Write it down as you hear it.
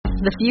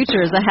The future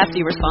is a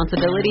hefty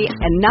responsibility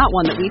and not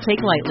one that we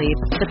take lightly.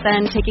 But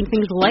then, taking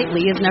things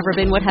lightly has never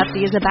been what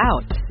Hefty is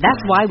about. That's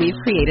why we've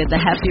created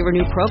the Hefty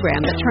Renew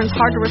program that turns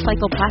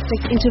hard-to-recycle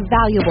plastics into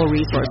valuable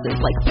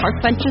resources like park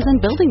benches and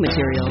building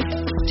materials.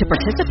 To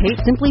participate,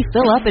 simply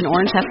fill up an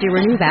orange Hefty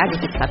Renew bag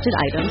with accepted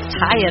items,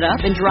 tie it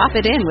up, and drop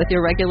it in with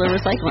your regular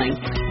recycling.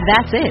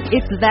 That's it.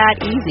 It's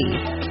that easy.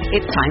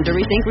 It's time to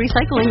rethink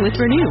recycling with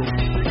Renew.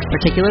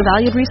 Particular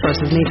valued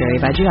resources may vary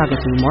by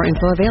geography. More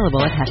info available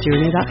at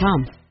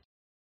heftyrenew.com.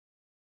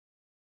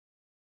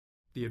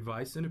 The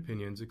advice and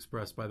opinions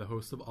expressed by the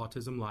host of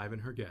Autism Live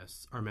and her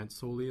guests are meant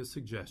solely as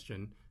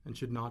suggestion and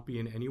should not be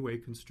in any way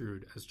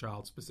construed as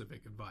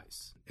child-specific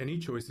advice. Any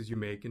choices you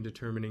make in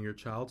determining your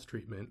child's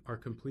treatment are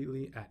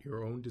completely at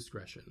your own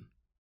discretion.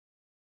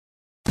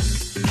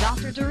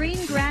 Dr.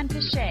 Doreen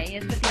Grand-Pichet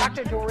is the...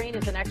 Dr. Doreen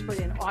is an expert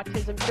in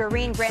autism.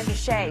 Doreen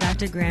Grand-Pichet.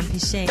 Dr.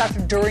 Grand-Pichet.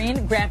 Dr.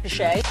 Doreen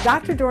Grand-Pichet.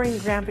 Dr. Doreen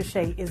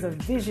Grand-Pichet is a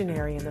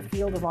visionary in the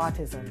field of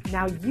autism.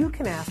 Now you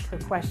can ask her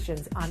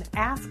questions on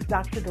Ask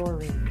Dr.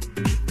 Doreen.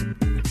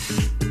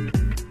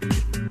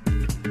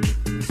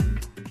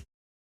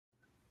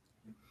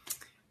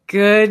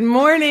 Good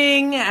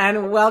morning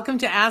and welcome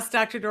to Ask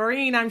Dr.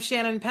 Doreen. I'm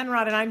Shannon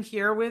Penrod and I'm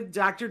here with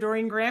Dr.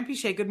 Doreen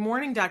Grand-Pichet. Good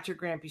morning, Dr.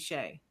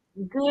 Grand-Pichet.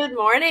 Good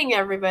morning,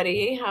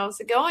 everybody. How's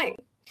it going?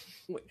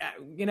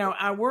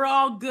 We're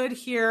all good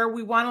here.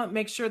 We want to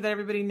make sure that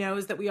everybody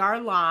knows that we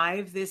are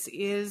live. This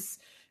is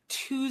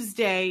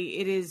Tuesday.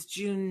 It is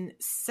June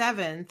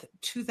 7th,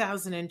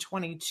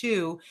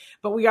 2022.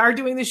 But we are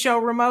doing the show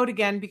remote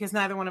again because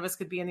neither one of us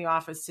could be in the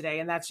office today.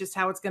 And that's just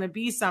how it's going to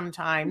be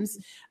sometimes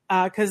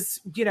because,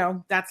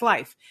 that's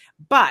life.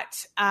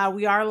 But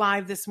we are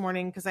live this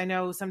morning because I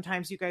know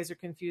sometimes you guys are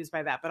confused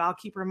by that. But I'll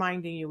keep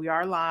reminding you, we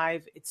are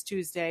live. It's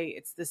Tuesday.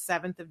 It's the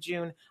 7th of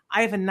June.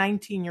 I have a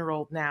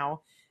 19-year-old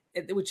now,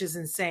 which is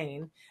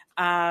insane.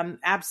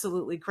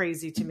 Absolutely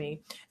crazy to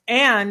me.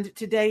 And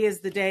today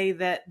is the day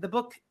that the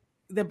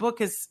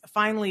book is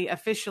finally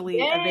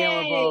officially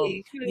available.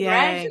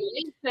 Congratulations.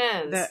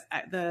 Yay.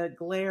 The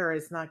glare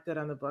is not good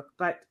on the book,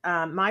 but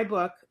my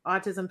book,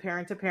 Autism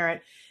Parent to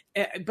Parent.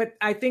 But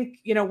I think,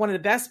 one of the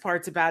best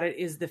parts about it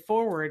is the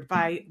foreword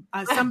by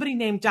somebody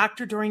named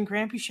Dr. Doreen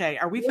Grand-Pichet.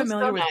 Are we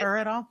familiar with her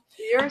at all?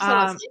 You're so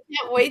nice. I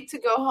can't wait to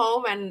go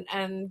home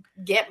and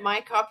get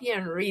my copy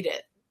and read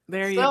it.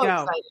 There you go.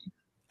 Exciting.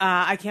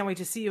 I can't wait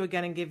to see you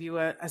again and give you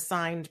a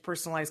signed,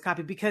 personalized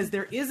copy because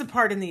there is a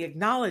part in the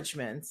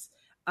acknowledgments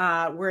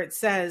where it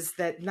says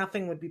that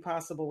nothing would be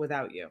possible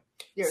without you.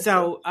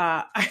 So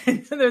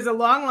there's a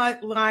long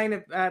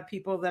line of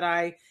people that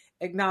I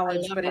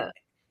acknowledge, but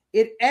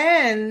it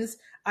ends,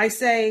 I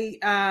say,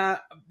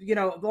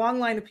 long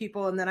line of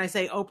people, and then I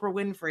say Oprah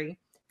Winfrey,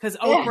 because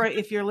Oprah,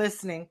 if you're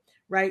listening,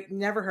 right,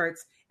 never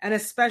hurts. And a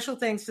special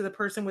thanks to the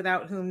person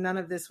without whom none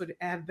of this would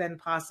have been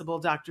possible,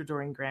 Dr.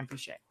 Doreen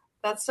Grand-Pichet.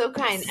 That's so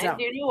kind.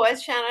 And you know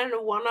what, Shannon?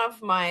 One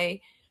of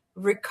my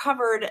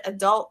recovered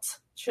adult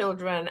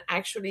children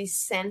actually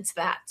sent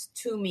that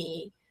to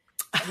me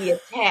via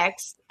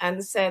text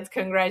and said,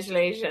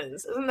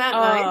 congratulations. Isn't that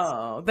nice?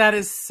 Oh, that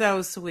is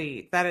so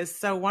sweet. That is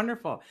so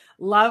wonderful.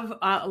 Love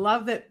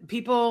that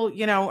people,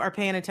 are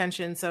paying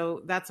attention.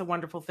 So that's a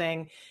wonderful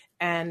thing.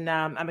 And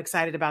I'm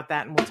excited about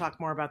that. And we'll talk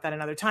more about that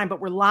another time. But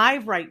we're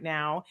live right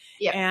now.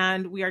 Yep.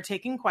 And we are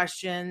taking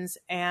questions.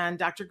 And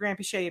Dr.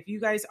 Grand-Pichet, if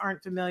you guys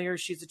aren't familiar,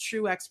 she's a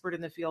true expert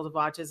in the field of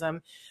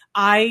autism.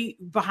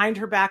 Behind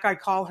her back, I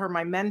call her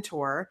my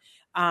mentor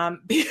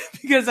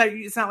because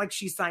it's not like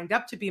she signed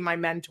up to be my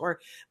mentor.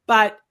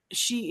 But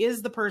she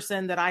is the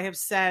person that I have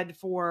said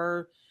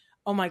for,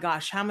 oh my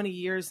gosh, how many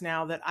years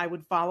now that I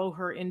would follow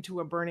her into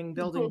a burning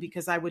building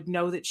because I would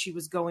know that she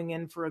was going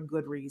in for a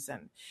good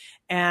reason.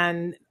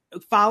 And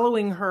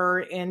following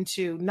her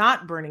into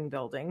not burning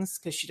buildings,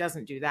 because she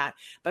doesn't do that,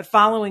 but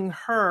following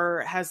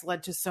her has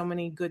led to so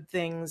many good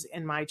things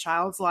in my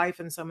child's life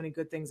and so many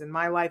good things in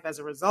my life as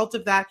a result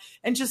of that,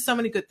 and just so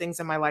many good things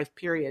in my life,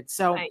 period.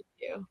 So thank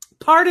you.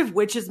 Part of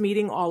which is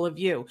meeting all of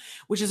you,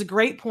 which is a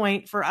great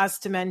point for us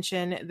to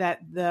mention that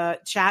the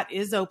chat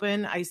is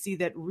open. I see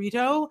that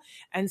Rito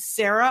and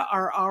Sarah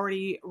are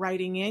already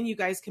writing in. You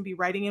guys can be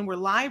writing in. We're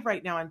live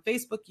right now on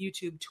Facebook,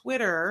 YouTube,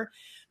 Twitter,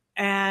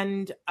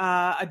 and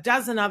a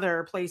dozen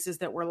other places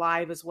that we're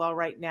live as well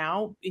right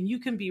now. And you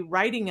can be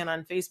writing in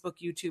on Facebook,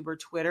 YouTube, or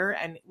Twitter,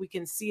 and we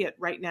can see it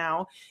right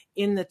now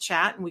in the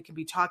chat, and we can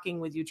be talking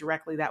with you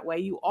directly that way.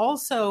 You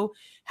also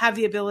have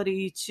the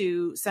ability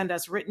to send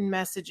us written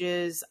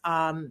messages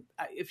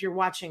if you're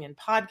watching in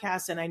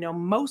podcasts, and I know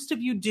most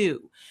of you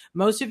do.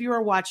 Most of you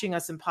are watching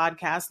us in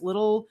podcasts.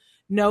 Little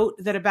note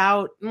that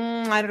about,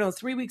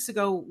 3 weeks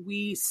ago,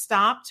 we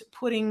stopped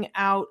putting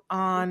out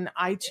on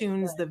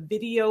iTunes the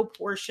video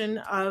portion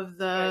of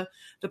the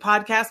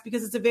podcast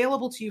because it's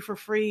available to you for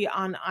free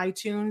on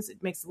iTunes.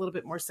 It makes a little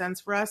bit more sense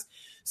for us.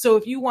 So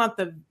if you want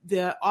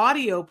the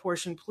audio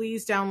portion,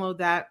 please download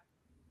that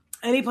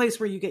any place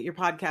where you get your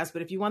podcast.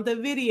 But if you want the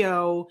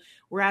video,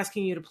 we're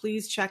asking you to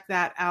please check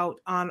that out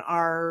on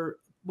our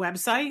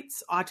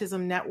websites,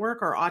 Autism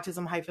Network or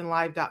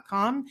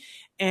autism-live.com,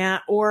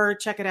 or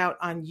check it out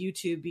on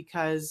YouTube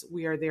because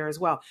we are there as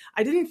well.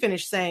 I didn't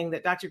finish saying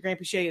that Dr.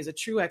 Granpeesheh is a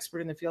true expert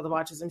in the field of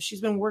autism. She's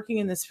been working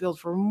in this field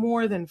for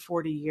more than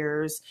 40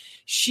 years.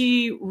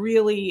 She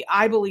really,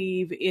 I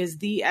believe, is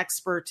the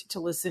expert to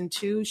listen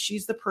to.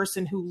 She's the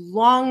person who,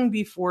 long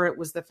before it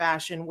was the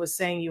fashion, was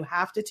saying you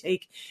have to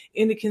take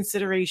into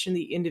consideration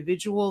the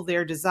individual,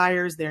 their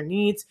desires, their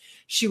needs.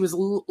 She was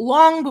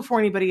long before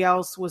anybody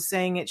else was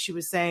saying it. She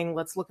was saying,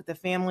 let's look at the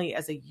family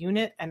as a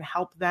unit and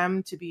help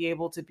them to be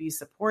able to be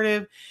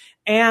supportive.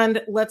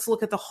 And let's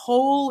look at the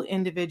whole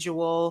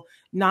individual,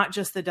 not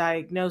just the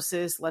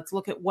diagnosis. Let's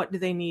look at what do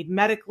they need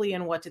medically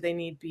and what do they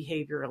need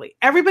behaviorally.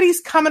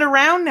 Everybody's coming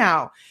around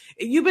now.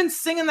 You've been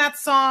singing that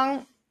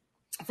song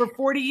for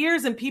 40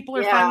 years and people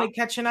are finally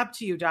catching up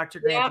to you,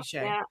 Dr. Granpeesheh.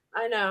 Yeah,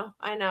 I know.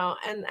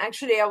 And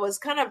actually I was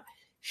kind of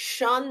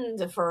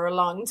shunned for a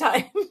long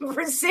time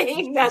for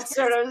saying that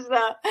sort of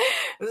stuff.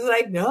 It was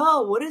like,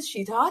 no, what is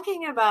she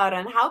talking about?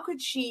 And how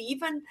could she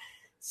even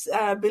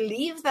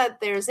believe that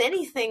there's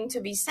anything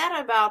to be said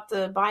about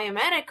the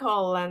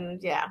biomedical?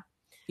 And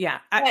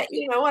but,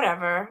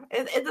 whatever.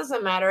 It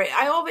doesn't matter.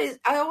 I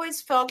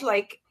always felt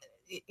like,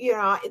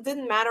 it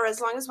didn't matter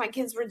as long as my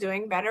kids were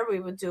doing better, we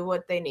would do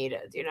what they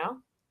needed,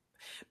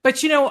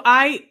 But,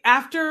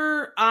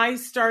 after I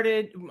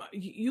started,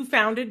 you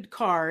founded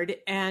CARD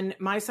and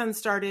my son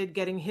started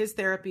getting his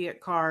therapy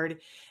at CARD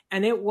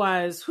and it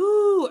was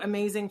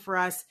amazing for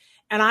us.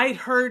 And I'd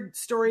heard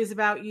stories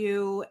about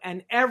you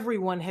and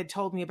everyone had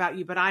told me about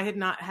you, but I had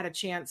not had a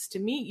chance to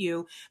meet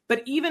you.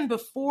 But even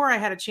before I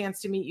had a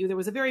chance to meet you, there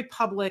was a very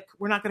public,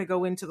 we're not going to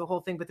go into the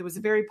whole thing, but there was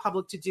a very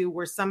public to do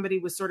where somebody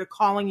was sort of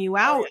calling you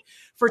out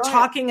for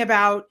talking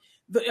about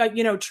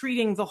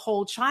treating the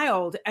whole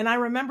child. And I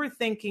remember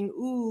thinking,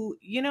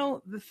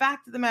 the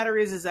fact of the matter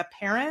is, as a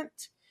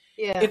parent,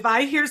 if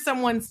I hear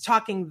someone's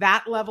talking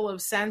that level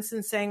of sense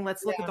and saying,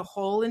 let's look at the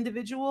whole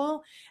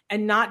individual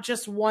and not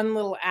just one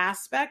little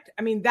aspect,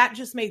 I mean, that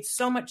just made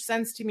so much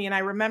sense to me. And I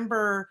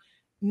remember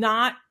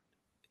not,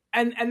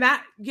 and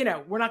that,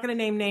 we're not going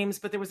to name names,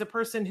 but there was a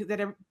person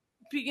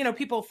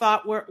people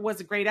thought was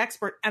a great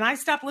expert. And I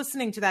stopped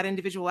listening to that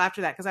individual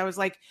after that because I was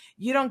like,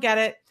 you don't get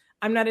it.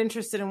 I'm not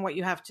interested in what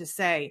you have to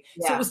say.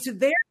 Yeah. So it was to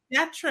their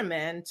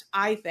detriment,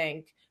 I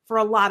think, for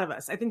a lot of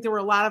us. I think there were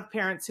a lot of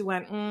parents who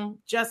went,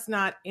 just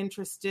not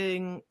interested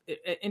in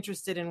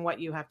what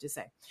you have to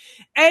say.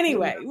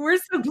 Anyway, we're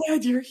so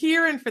glad you're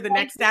here. And for the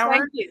next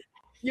hour,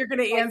 you're going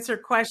to answer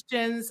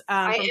questions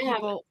from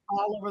people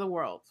all over the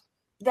world.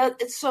 And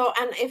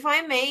if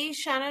I may,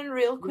 Shannon,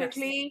 real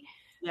quickly.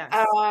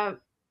 Yes.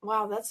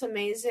 Wow, that's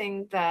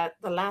amazing that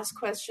the last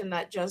question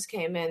that just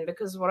came in,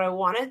 because what I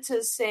wanted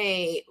to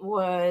say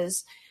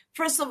was,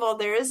 first of all,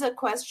 there is a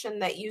question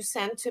that you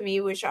sent to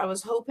me, which I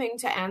was hoping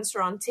to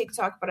answer on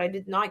TikTok, but I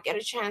did not get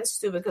a chance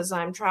to because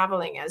I'm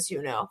traveling, as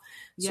you know.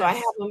 Yes. So I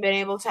haven't been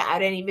able to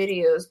add any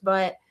videos,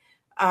 but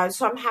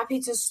so I'm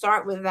happy to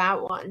start with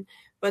that one.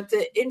 But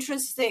the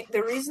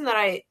reason that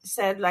I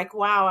said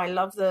wow, I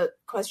love the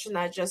question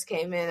that just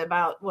came in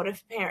about what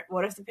if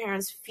the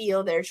parents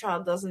feel their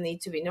child doesn't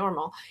need to be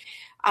normal.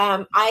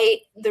 One of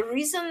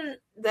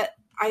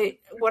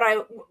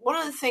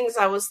the things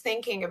I was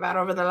thinking about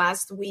over the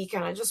last week,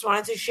 and I just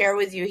wanted to share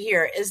with you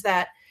here, is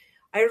that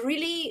I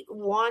really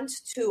want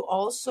to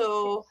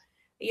also,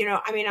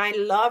 I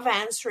love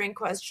answering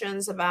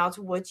questions about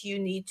what you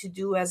need to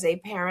do as a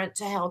parent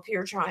to help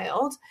your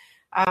child.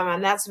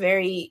 And that's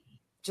very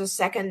just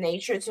second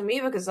nature to me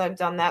because I've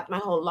done that my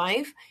whole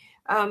life.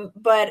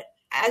 But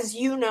as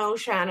you know,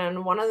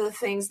 Shannon, one of the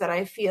things that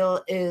I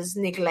feel is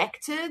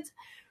neglected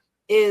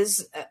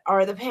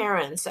are the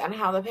parents and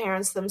how the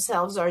parents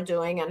themselves are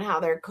doing and how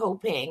they're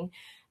coping.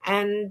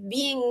 And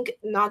being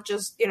not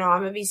just,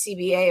 I'm a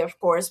BCBA, of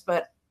course,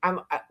 but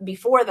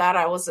before that,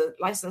 I was a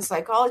licensed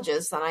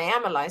psychologist and I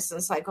am a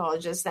licensed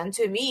psychologist. And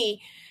to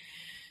me,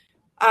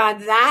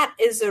 that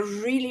is a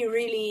really,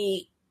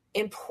 really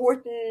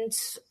important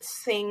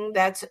thing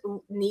that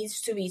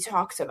needs to be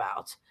talked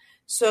about.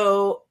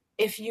 So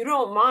if you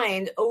don't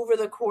mind, over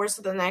the course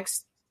of the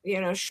next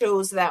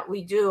shows that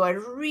we do, I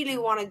really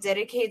want to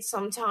dedicate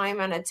some time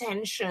and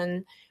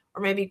attention,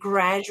 or maybe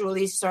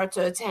gradually start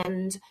to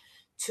attend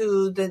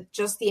to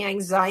the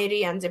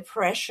anxiety and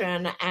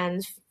depression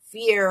and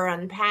fear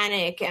and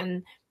panic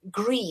and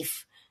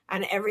grief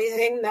and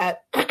everything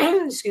that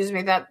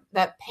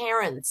that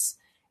parents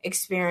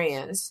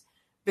experience.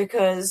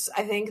 Because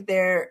I think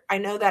I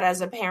know that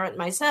as a parent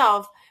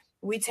myself,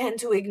 we tend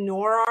to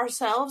ignore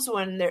ourselves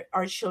when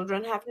our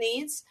children have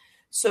needs.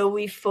 So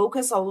we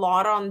focus a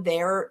lot on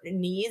their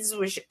needs,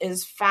 which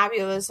is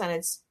fabulous. And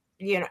it's,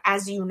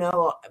 as you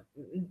know,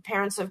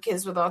 parents of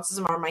kids with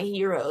autism are my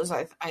heroes.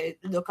 I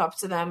look up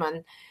to them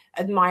and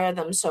admire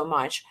them so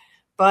much.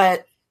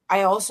 But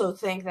I also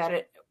think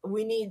that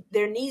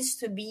there needs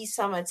to be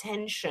some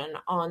attention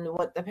on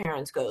what the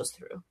parents goes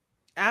through.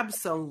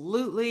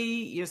 Absolutely.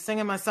 You're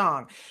singing my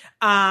song.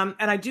 And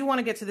I do want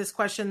to get to this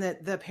question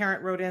that the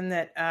parent wrote in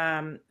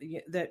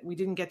that we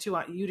didn't get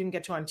to you didn't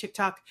get to on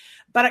TikTok.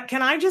 But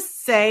can I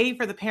just say,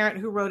 for the parent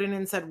who wrote in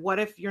and said, what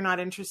if you're not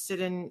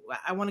interested in,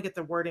 I want to get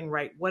the wording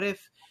right. What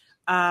if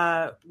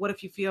the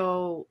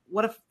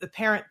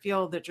parent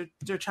feel that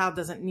your child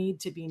doesn't need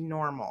to be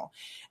normal?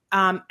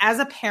 As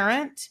a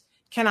parent,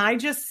 can I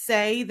just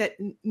say that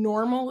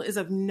normal is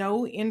of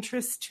no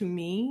interest to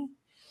me?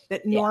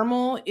 That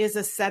normal is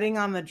a setting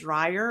on the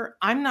dryer.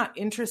 I'm not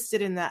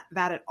interested in that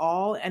at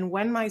all. And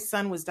when my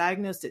son was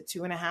diagnosed at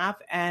 2.5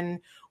 and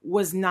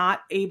was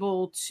not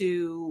able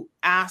to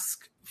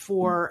ask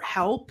for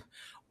help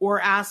or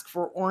ask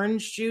for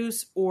orange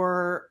juice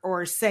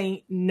or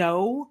say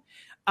no,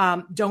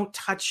 don't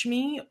touch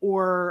me,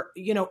 or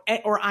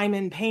I'm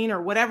in pain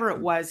or whatever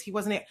it was,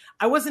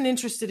 I wasn't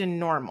interested in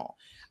normal.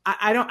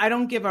 I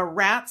don't give a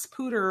rat's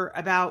pooter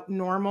about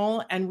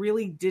normal, and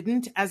really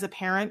didn't as a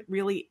parent,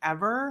 really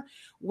ever.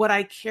 What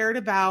I cared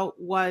about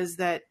was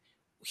that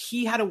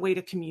he had a way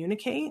to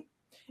communicate,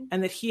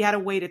 and that he had a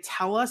way to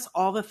tell us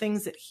all the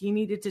things that he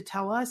needed to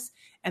tell us,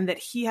 and that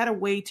he had a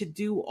way to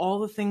do all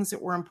the things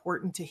that were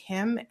important to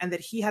him, and that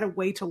he had a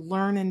way to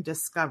learn and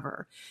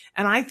discover.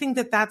 And I think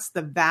that that's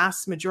the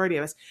vast majority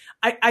of us.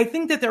 I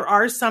think that there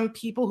are some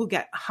people who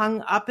get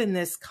hung up in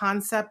this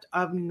concept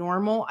of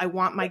normal. I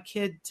want my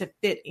kid to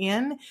fit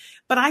in.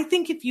 But I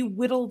think if you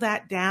whittle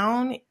that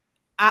down,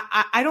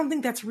 I don't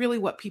think that's really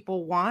what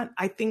people want.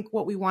 I think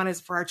what we want is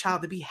for our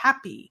child to be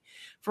happy,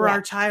 for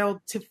our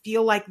child to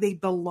feel like they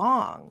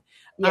belong.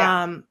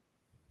 Yeah.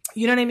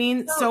 You know what I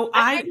mean? So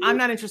I'm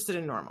not interested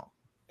in normal.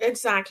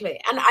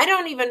 Exactly. And I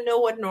don't even know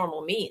what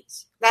normal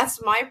means.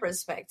 That's my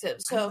perspective.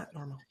 So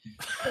normal.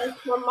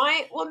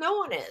 No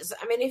one is.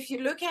 I mean, if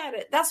you look at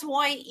it, that's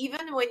why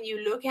even when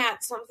you look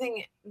at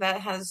something that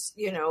has,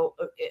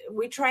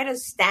 we try to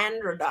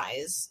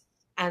standardize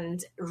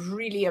and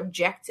really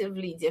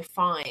objectively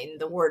define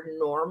the word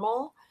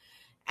normal.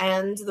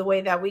 And the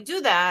way that we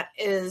do that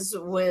is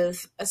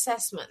with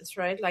assessments,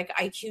 right? Like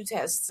IQ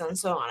tests and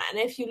so on. And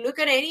if you look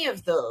at any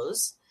of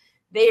those,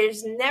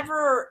 there's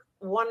never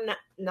one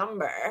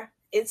number.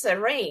 It's a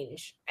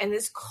range, and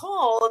it's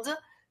called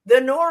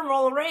the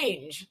normal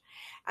range.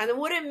 And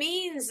what it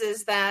means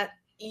is that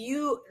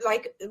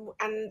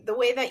and the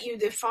way that you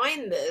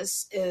define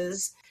this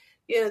is,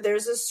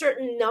 there's a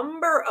certain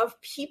number of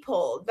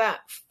people that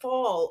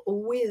fall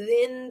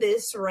within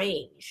this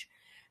range.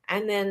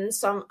 And then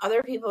some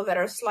other people that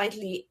are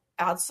slightly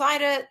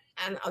outside it,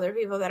 and other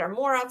people that are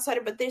more outside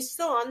it, but they're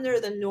still under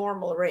the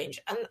normal range.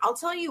 And I'll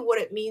tell you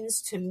what it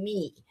means to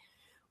me.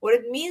 What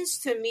it means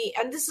to me,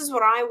 and this is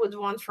what I would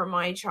want for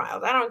my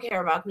child. I don't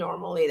care about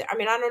normal either. I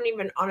mean, I don't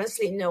even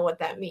honestly know what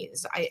that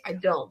means. I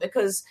don't,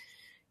 because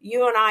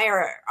you and I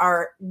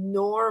are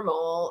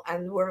normal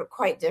and we're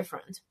quite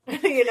different.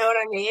 You know what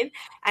I mean?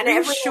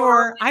 And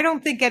sure. I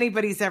don't think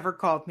anybody's ever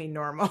called me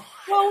normal.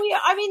 Well, yeah,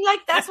 I mean,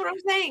 that's what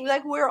I'm saying.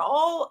 Like, we're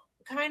all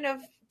kind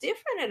of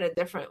different in a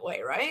different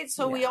way, right?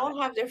 So we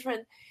all have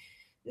different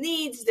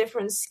needs,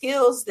 different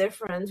skills,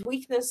 different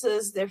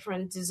weaknesses,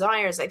 different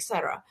desires,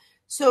 etc.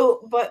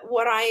 So, but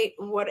what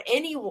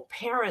any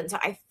parent,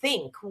 I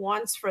think,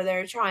 wants for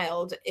their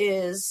child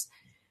is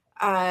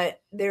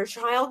their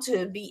child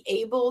to be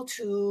able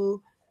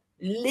to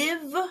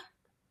live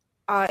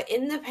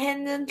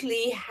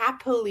independently,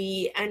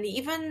 happily, and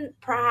even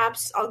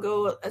perhaps I'll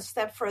go a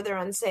step further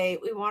and say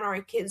we want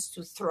our kids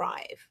to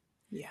thrive.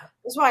 Yeah.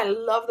 That's why I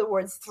love the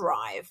word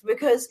thrive,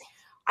 because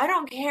I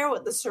don't care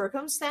what the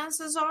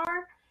circumstances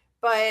are,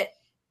 but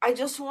I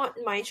just want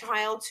my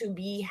child to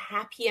be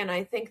happy. And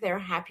I think their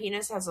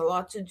happiness has a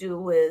lot to do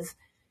with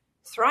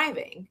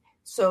thriving.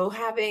 So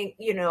having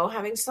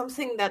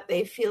something that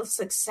they feel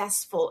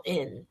successful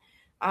in,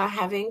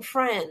 having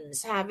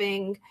friends,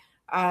 having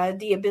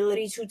the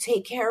ability to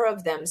take care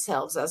of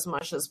themselves as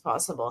much as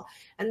possible.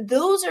 And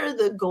those are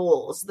the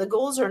goals. The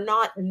goals are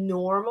not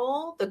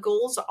normal. The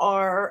goals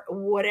are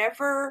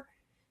whatever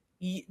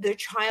the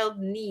child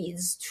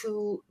needs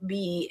to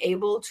be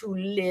able to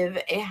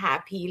live a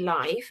happy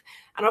life.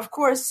 And of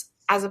course,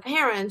 as a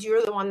parent,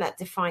 you're the one that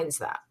defines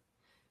that,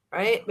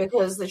 right?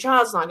 Because the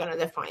child's not going to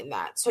define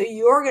that. So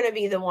you're going to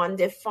be the one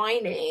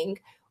defining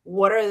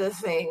what are the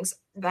things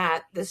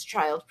that this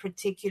child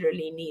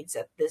particularly needs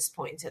at this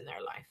point in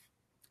their life.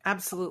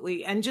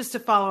 Absolutely. And just to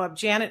follow up,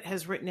 Janet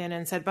has written in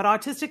and said, but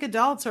autistic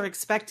adults are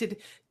expected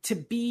to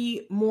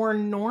be more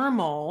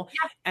normal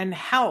and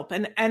help.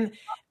 And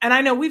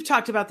I know we've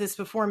talked about this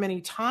before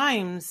many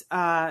times,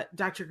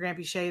 Dr.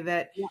 Granpeesheh,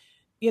 that,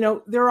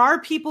 there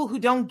are people who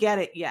don't get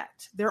it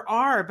yet. There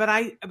are, but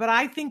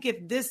I think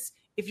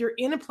if you're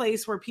in a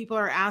place where people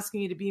are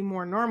asking you to be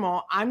more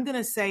normal, I'm going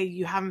to say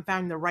you haven't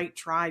found the right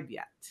tribe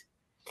yet.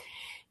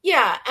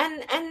 Yeah,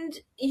 and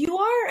you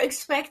are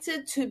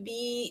expected to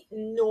be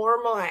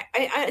normal.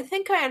 I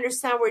think I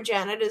understand where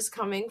Janet is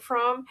coming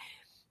from.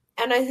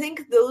 And I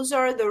think those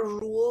are the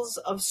rules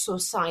of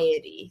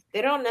society.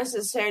 They don't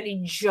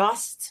necessarily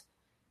just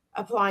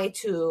apply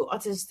to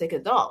autistic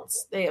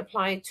adults. They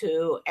apply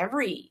to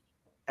every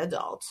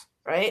adult,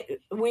 right?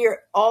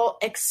 We're all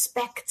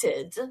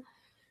expected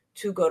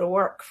to go to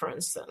work, for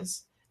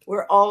instance.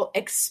 We're all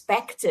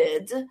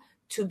expected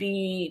to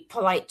be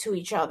polite to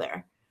each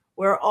other.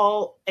 We're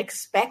all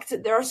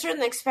expected. There are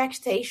certain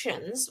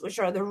expectations, which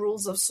are the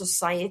rules of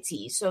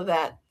society, so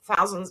that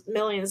thousands,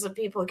 millions of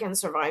people can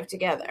survive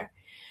together.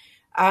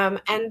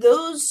 And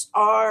those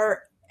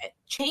are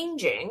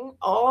changing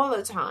all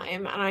the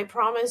time. And I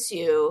promise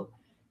you,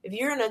 if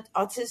you're an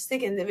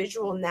autistic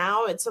individual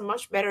now, it's a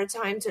much better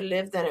time to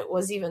live than it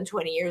was even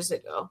 20 years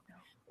ago.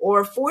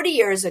 Or 40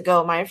 years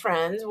ago, my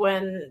friend,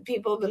 when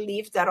people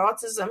believed that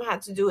autism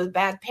had to do with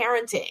bad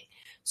parenting.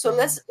 So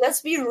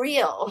let's be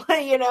real.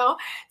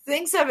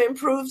 Things have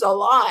improved a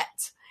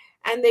lot,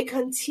 and they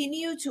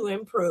continue to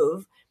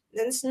improve.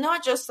 And it's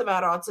not just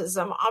about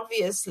autism.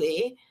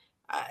 Obviously,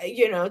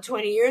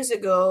 20 years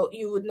ago,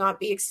 you would not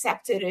be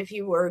accepted if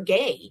you were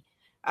gay.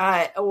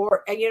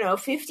 Or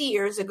 50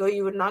 years ago,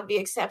 you would not be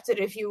accepted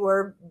if you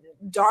were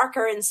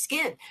darker in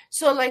skin.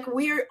 So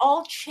we're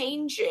all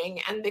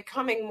changing and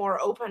becoming more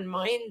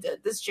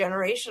open-minded. This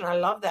generation, I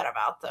love that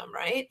about them,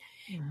 right?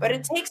 Mm-hmm. But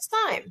it takes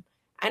time,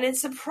 and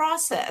it's a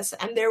process,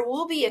 and there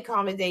will be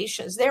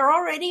accommodations. There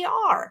already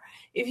are.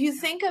 If you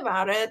think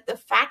about it, the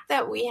fact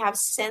that we have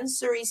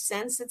sensory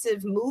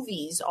sensitive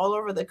movies all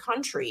over the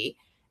country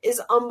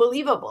is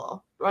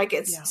unbelievable.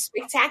 It's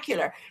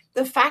spectacular.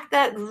 The fact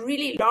that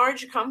really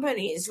large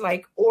companies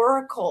like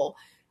Oracle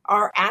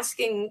are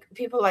asking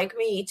people like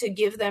me to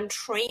give them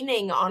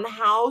training on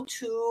how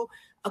to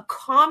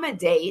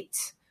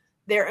accommodate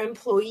their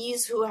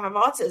employees who have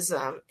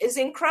autism is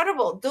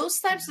incredible. Those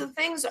types of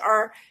things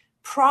are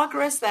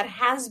progress that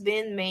has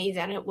been made,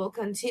 and it will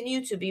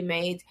continue to be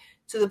made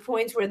to the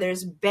point where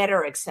there's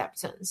better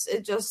acceptance.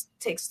 It just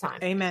takes time.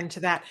 Amen to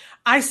that.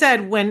 I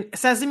said when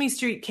Sesame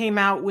Street came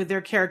out with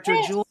their character,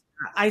 Julia,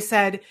 I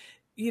said,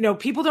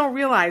 people don't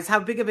realize how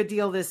big of a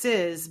deal this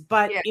is,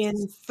 but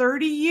in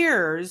 30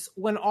 years,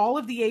 when all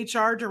of the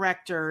HR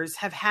directors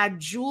have had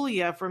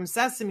Julia from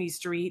Sesame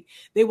Street,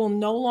 they will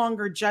no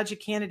longer judge a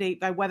candidate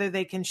by whether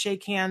they can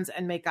shake hands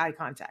and make eye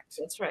contact.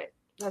 That's right.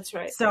 That's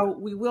right. So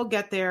we will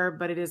get there,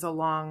 but it is a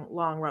long,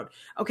 long road.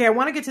 Okay. I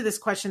want to get to this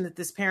question that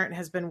this parent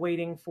has been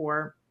waiting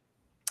for.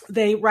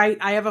 They write,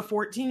 I have a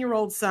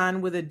 14-year-old son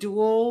with a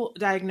dual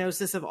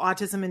diagnosis of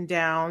autism and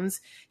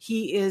Downs.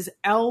 He is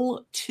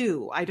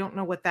L2. I don't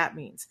know what that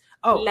means.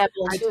 Oh,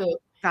 level 2.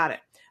 Got it.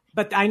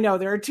 But I know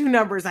there are 2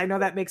 numbers. I know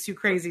that makes you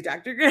crazy,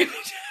 Dr. Gray.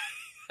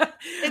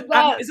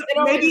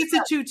 Maybe it's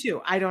a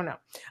 2-2. I don't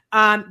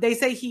know. They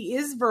say he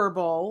is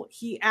verbal.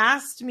 He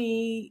asks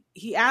me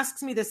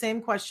the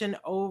same question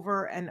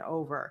over and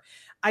over.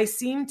 I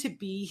seem to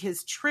be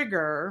his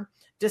trigger,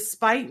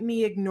 despite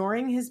me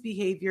ignoring his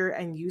behavior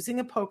and using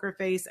a poker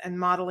face and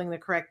modeling the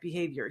correct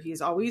behavior. He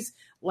is always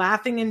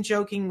laughing and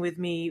joking with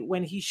me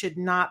when he should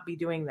not be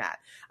doing that.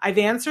 I've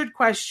answered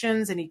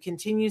questions, and he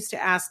continues to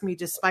ask me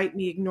despite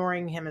me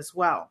ignoring him as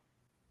well.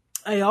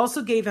 I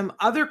also gave him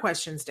other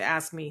questions to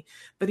ask me,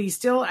 but he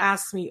still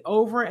asks me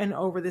over and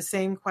over the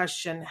same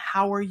question: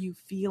 how are you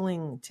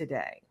feeling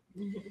today?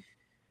 Mm-hmm.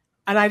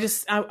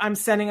 And I'm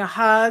sending a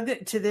hug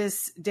to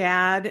this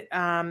dad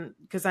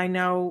because I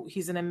know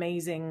he's an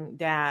amazing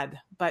dad.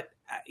 But,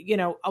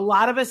 a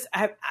lot of us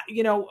have,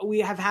 we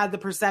have had the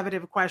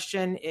persevative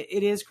question.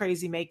 It is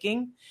crazy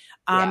making,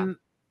 but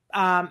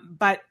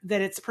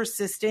that it's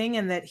persisting,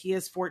 and that he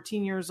is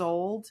 14 years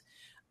old.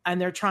 And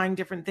they're trying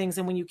different things.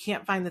 And when you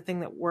can't find the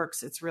thing that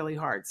works, it's really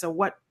hard. So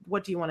what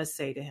do you want to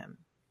say to him?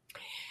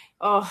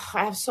 Oh,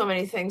 I have so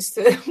many things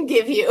to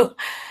give you.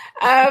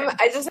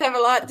 I just have a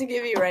lot to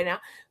give you right now.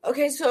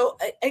 Okay. So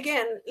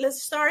again,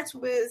 let's start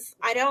with,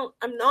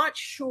 I'm not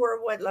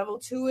sure what level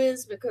 2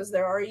 is, because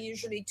there are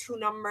usually 2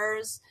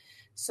 numbers.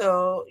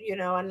 So,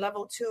 and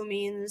level 2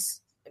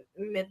 means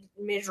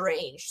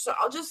mid-range. So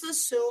I'll just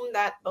assume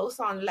that both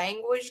on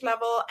language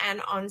level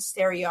and on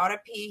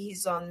stereotypy,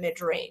 he's on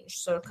mid-range.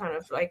 So kind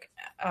of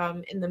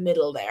in the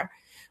middle there,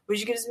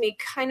 which gives me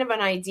kind of an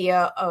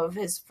idea of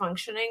his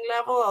functioning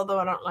level, although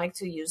I don't like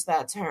to use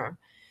that term.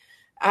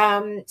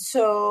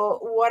 So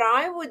what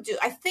I would do,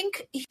 I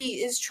think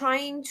he is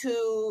trying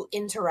to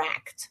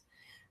interact.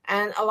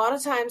 And a lot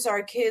of times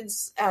our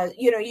kids,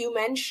 you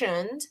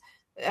mentioned,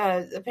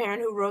 the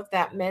parent who wrote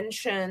that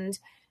mentioned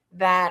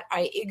that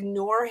I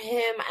ignore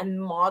him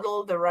and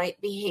model the right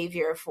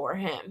behavior for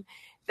him.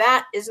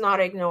 That is not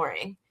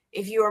ignoring.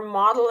 If you are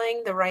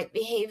modeling the right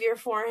behavior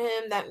for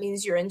him, that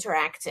means you're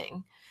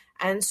interacting.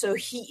 And so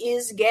he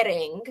is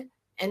getting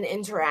an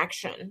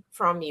interaction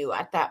from you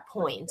at that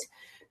point.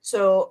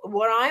 So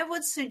what I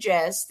would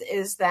suggest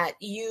is that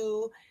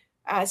you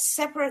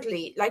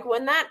separately,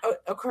 when that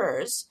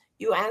occurs,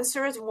 you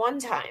answer it one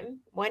time.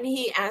 When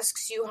he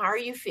asks you, how are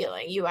you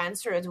feeling? You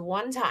answer it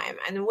one time.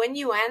 And when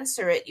you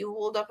answer it, you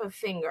hold up a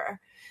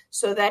finger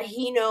so that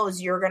he knows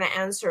you're going to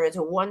answer it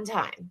one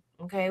time.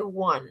 Okay,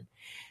 1.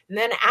 And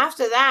then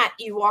after that,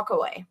 you walk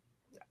away.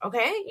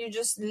 Okay, you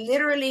just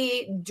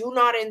literally do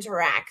not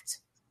interact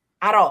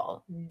at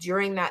all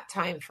during that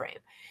time frame.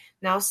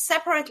 Now,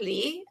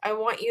 separately, I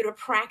want you to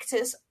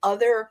practice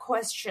other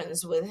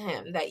questions with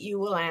him that you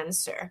will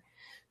answer.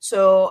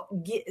 So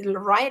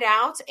write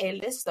out a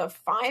list of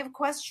 5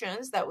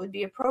 questions that would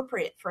be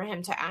appropriate for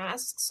him to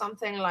ask.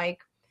 Something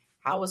like,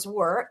 how was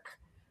work?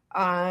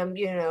 What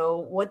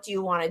do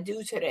you want to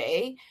do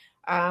today?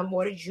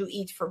 What did you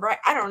eat for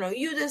breakfast? I don't know.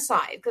 You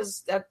decide,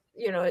 because that,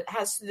 it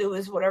has to do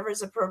with whatever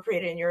is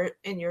appropriate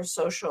in your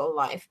social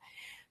life.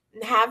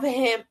 Have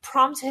him,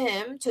 prompt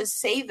him to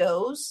say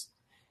those.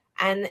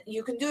 And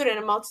you can do it in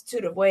a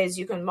multitude of ways.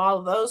 You can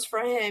model those for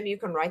him. You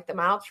can write them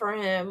out for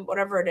him,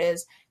 whatever it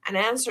is, and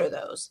answer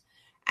those.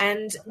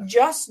 And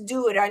just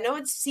do it. I know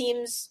it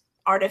seems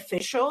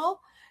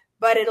artificial,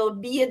 but it'll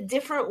be a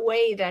different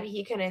way that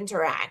he can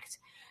interact.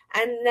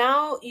 And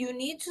now you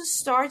need to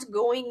start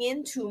going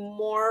into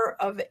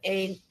more of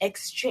an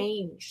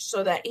exchange,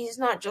 so that he's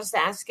not just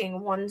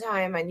asking one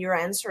time and you're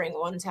answering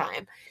one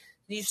time.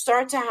 You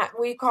start to have,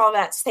 we call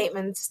that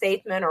statement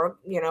or,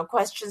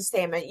 question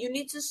statement. You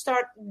need to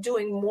start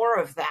doing more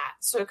of that.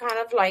 So kind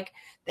of like,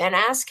 then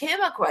ask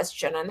him a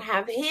question and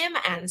have him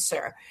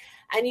answer.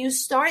 And you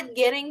start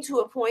getting to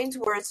a point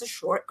where it's a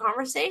short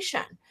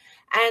conversation.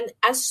 And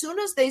as soon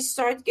as they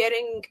start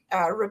getting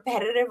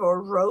repetitive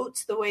or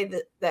rote the way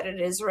that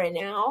it is right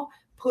now,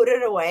 put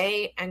it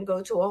away and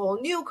go to a whole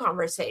new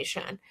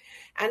conversation.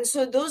 And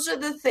so those are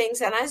the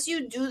things. And as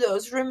you do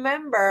those,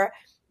 remember,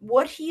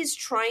 what he's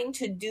trying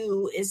to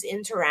do is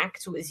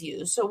interact with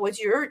you. So what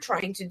you're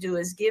trying to do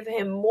is give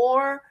him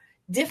more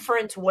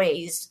different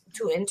ways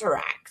to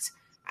interact.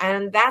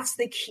 And that's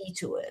the key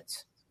to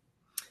it.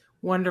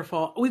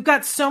 Wonderful. We've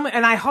got so many,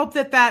 and I hope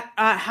that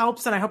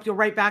helps. And I hope you'll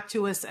write back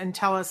to us and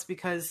tell us,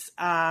 because,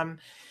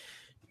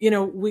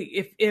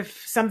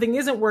 if something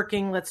isn't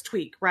working, let's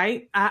tweak,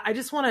 right? I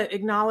just want to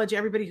acknowledge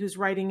everybody who's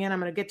writing in. I'm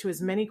going to get to as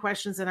many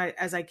questions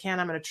as I can.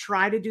 I'm going to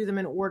try to do them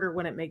in order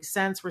when it makes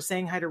sense. We're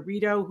saying hi to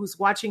Rito, who's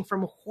watching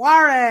from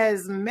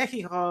Juarez,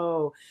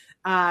 Mexico.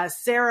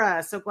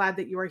 Sarah, so glad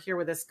that you are here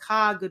with us.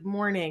 Ka, good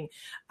morning.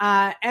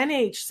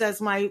 NH says,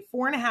 my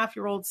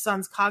 4.5-year-old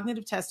son's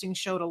cognitive testing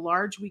showed a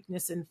large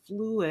weakness in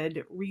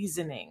fluid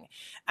reasoning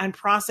and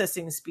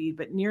processing speed,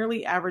 but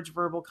nearly average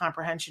verbal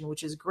comprehension,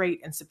 which is great,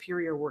 and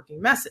superior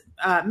working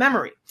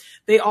memory.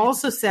 They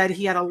also said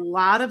he had a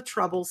lot of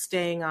trouble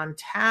staying on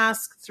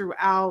task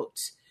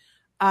throughout,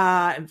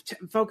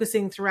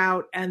 focusing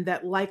throughout, and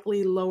that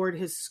likely lowered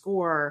his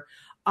score.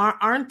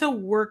 Aren't the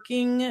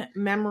working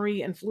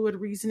memory and fluid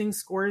reasoning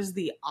scores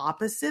the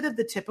opposite of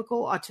the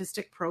typical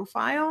autistic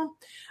profile?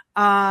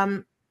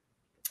 And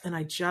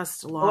I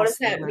just lost. What does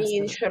that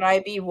mean? Should I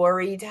be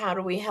worried? How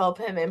do we help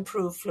him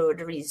improve fluid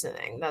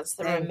reasoning? That's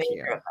the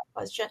remainder of that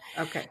question.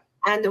 Okay.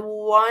 And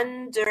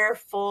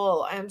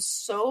wonderful. I'm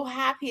so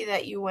happy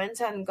that you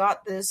went and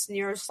got this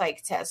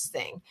neuropsych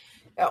testing,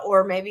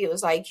 or maybe it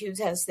was IQ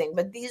testing,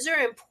 but these are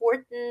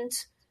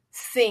important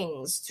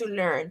things to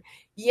learn.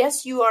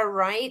 Yes, you are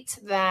right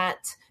that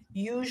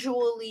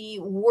usually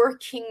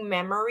working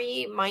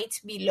memory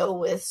might be low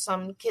with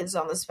some kids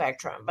on the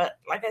spectrum, but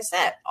like I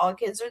said, all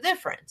kids are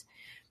different.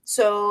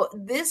 So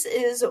this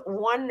is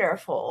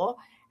wonderful.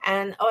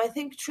 And I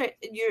think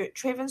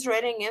Traven's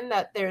writing in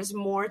that there's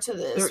more to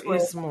this. There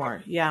is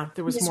more. Yeah,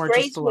 there was more.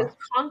 Great with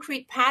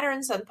concrete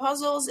patterns and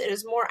puzzles. It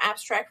is more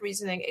abstract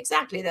reasoning.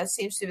 Exactly. That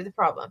seems to be the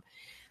problem.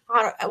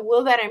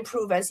 Will that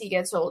improve as he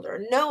gets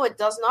older? No, it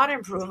does not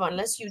improve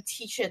unless you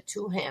teach it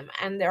to him.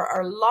 And there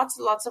are lots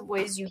of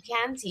ways you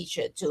can teach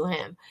it to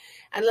him.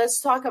 And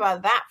let's talk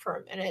about that for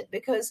a minute,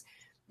 because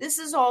this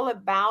is all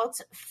about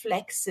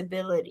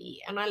flexibility.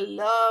 And I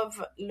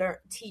love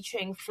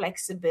teaching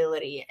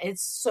flexibility.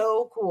 It's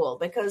so cool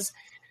because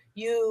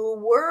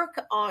you work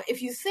on,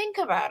 if you think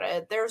about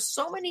it, there's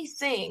so many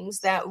things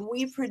that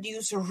we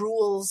produce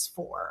rules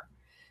for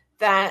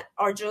that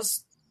are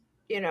just,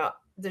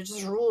 they're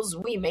just rules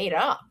we made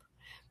up.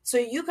 So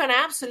you can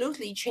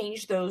absolutely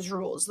change those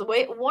rules.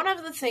 One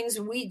of the things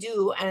we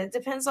do, and it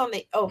depends on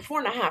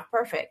 4.5,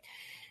 perfect,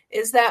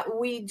 is that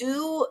we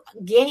do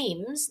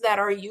games that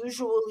are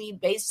usually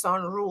based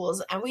on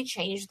rules, and we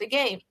change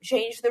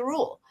the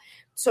rule.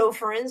 So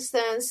for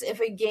instance, if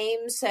a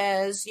game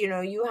says,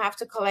 you have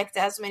to collect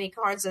as many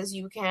cards as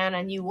you can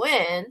and you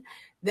win,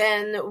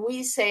 then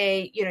we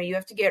say, you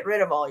have to get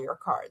rid of all your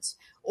cards.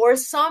 Or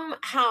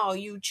somehow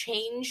you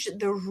change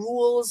the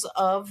rules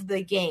of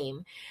the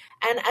game.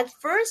 And at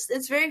first,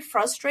 it's very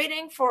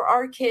frustrating for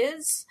our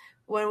kids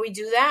when we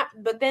do that.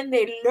 But then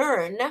they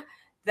learn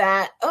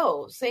that,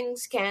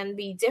 things can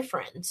be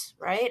different,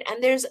 right?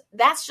 And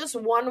that's just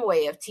one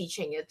way of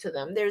teaching it to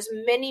them. There's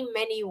many,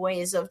 many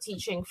ways of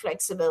teaching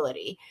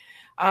flexibility.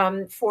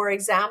 For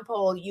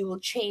example, you will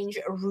change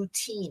a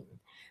routine.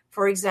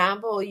 For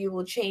example, you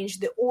will change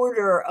the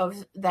order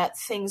of that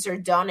things are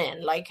done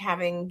in, like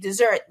having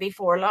dessert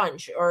before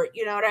lunch, or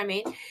you know what I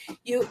mean?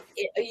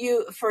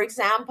 You, for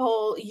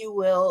example, you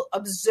will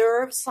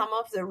observe some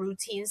of the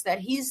routines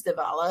that he's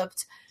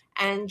developed,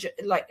 and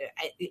like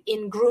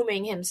in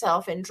grooming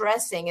himself and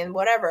dressing and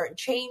whatever,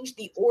 change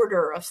the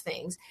order of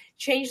things,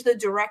 change the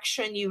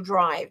direction you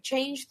drive,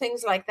 change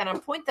things like that,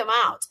 and point them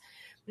out.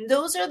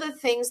 Those are the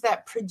things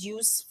that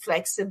produce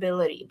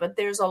flexibility, but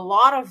there's a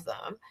lot of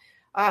them.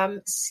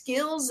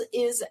 Skills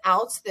is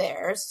out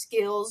there.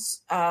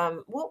 Skills,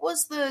 what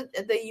was the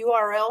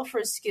URL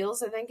for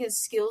Skills? I think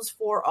it's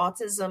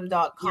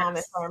skillsforautism.com,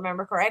 Yes. if I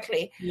remember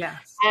correctly.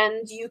 Yes.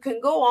 And you can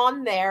go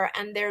on there,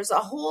 and there's a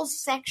whole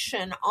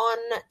section on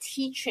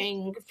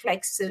teaching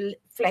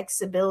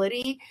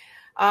flexibility.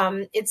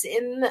 It's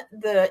in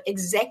the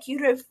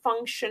executive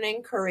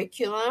functioning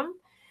curriculum.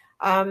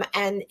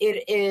 And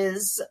it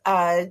is,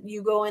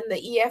 you go in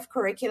the EF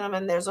curriculum,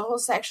 and there's a whole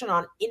section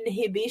on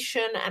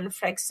inhibition and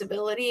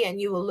flexibility,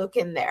 and you will look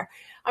in there.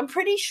 I'm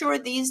pretty sure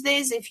these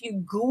days, if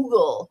you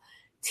Google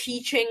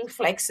teaching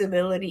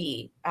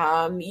flexibility,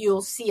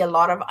 you'll see a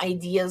lot of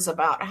ideas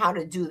about how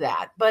to do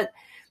that. But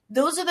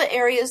those are the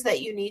areas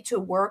that you need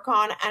to work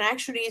on, and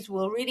actually it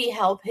will really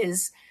help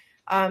his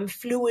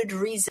fluid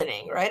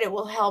reasoning, right? It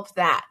will help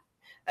that.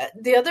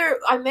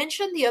 I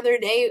mentioned the other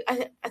day,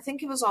 I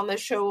think it was on the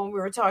show when we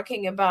were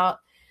talking about,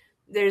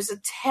 there's a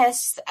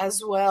test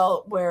as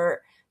well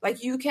where,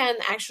 like, you can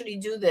actually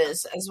do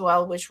this as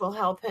well, which will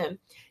help him.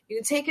 You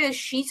can take a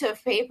sheet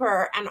of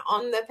paper, and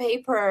on the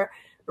paper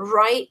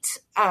write,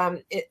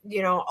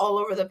 all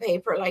over the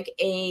paper, like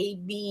A,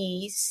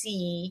 B,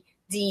 C,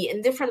 D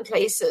in different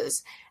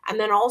places. And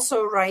then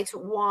also write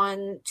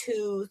 1,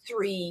 2,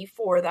 3,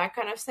 4, that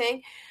kind of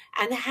thing.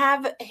 And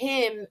have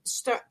him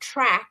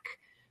track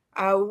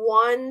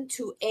 1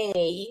 to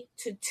A,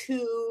 to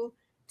 2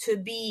 to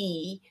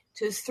B,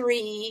 to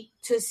 3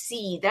 to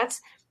C.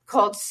 That's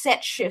called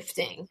set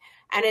shifting.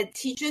 And it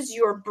teaches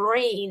your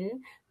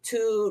brain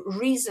to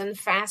reason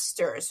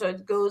faster. So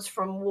it goes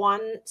from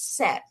one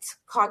set,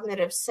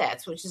 cognitive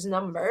set, which is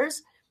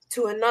numbers,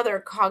 to another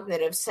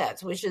cognitive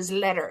set, which is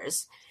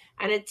letters.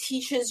 And it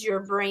teaches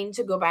your brain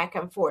to go back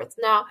and forth.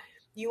 Now,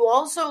 you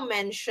also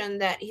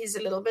mentioned that he's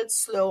a little bit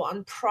slow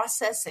on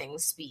processing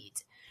speed,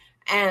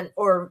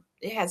 or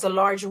has a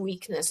large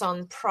weakness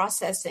on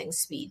processing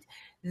speed.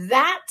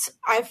 That,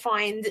 I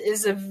find,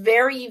 is a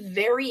very,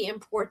 very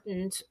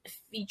important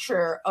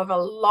feature of a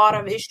lot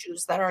of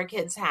issues that our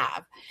kids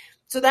have.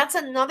 So that's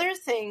another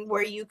thing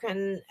where you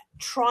can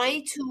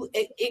try to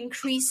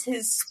increase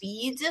his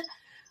speed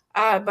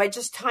by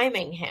just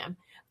timing him.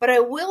 But I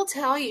will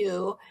tell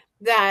you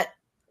that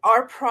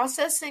our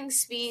processing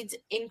speed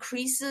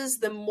increases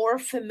the more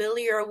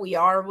familiar we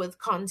are with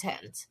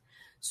content.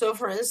 So,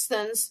 for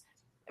instance,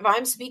 if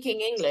I'm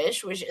speaking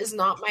English, which is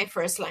not my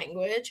first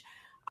language,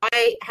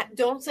 I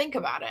don't think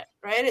about it,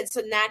 right? It's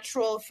a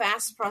natural,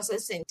 fast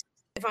processing.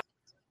 If I'm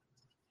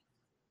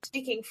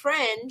speaking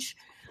French,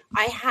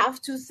 I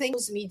have to think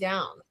me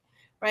down,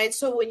 right?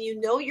 So when you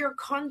know your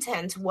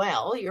content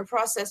well, your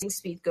processing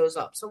speed goes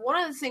up. So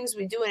one of the things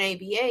we do in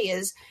ABA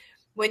is,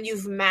 when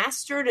you've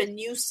mastered a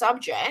new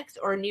subject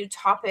or a new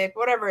topic,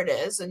 whatever it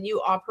is, a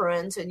new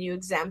operant, a new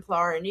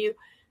exemplar, a new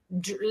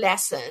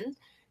lesson,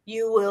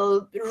 you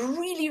will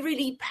really,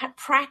 really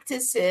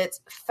practice it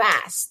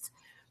fast.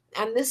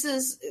 And this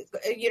is,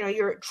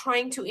 you're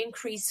trying to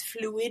increase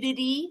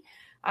fluidity.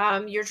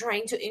 You're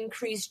trying to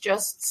increase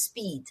just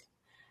speed.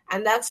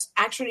 And that's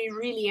actually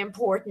really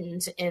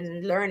important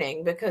in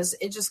learning, because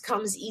it just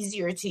comes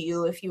easier to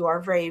you if you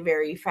are very,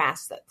 very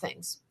fast at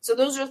things. So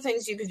those are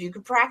things you could do. You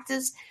could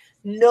practice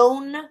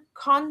known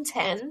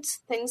content,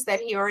 things that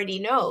he already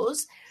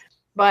knows.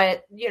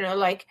 But,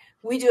 like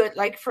we do it,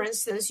 like, for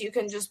instance, you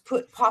can just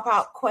pop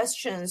out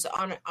questions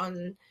on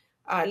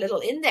little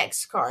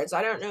index cards.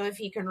 I don't know if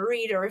he can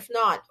read or if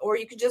not, or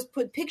you could just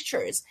put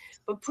pictures,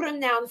 but put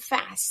them down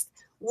fast.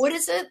 What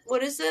is it?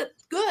 What is it?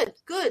 Good.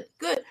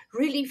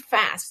 Really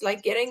fast.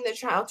 Like, getting the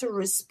child to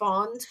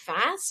respond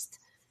fast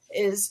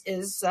is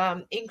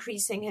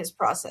increasing his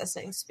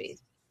processing speed.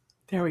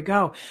 There we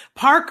go.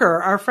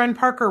 Parker, our friend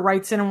Parker,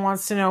 writes in and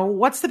wants to know,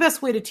 what's the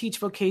best way to teach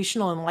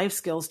vocational and life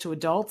skills to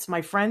adults?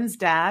 My friend's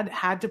dad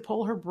had to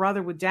pull her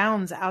brother with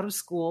Downs out of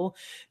school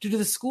due to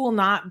the school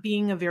not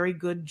doing a very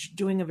good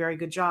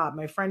job.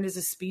 My friend is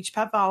a speech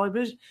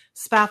pathologist,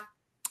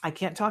 and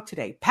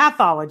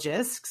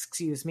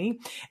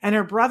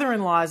her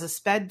brother-in-law is a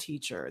SPED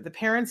teacher. The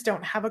parents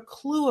don't have a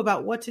clue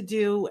about what to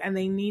do, and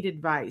they need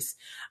advice.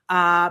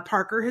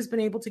 Parker has been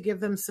able to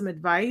give them some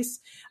advice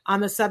on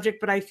the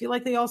subject, but I feel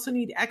like they also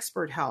need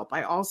expert help.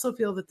 I also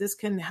feel that this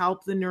can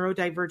help the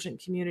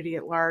neurodivergent community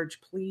at large.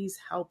 Please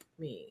help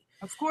me.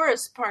 Of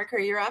course, Parker,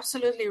 you're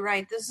absolutely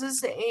right. This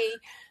is a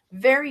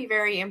very,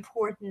 very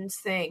important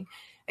thing.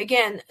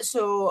 Again,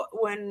 so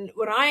when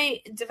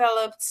I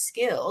developed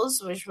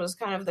Skills, which was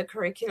kind of the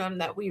curriculum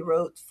that we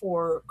wrote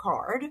for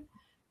CARD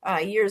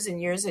years and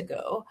years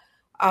ago,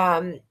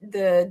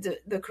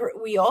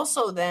 we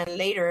also then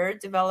later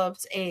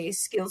developed a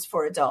Skills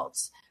for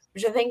Adults,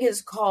 which I think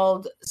is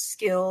called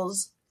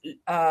Skills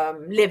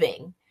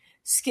Living.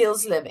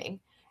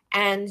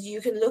 And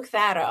you can look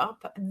that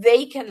up.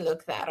 They can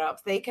look that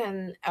up. They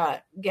can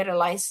get a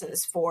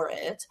license for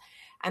it.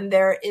 And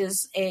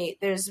there's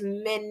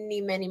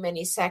many, many,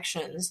 many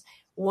sections.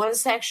 One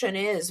section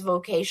is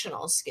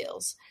vocational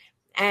skills,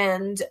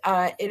 and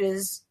it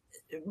is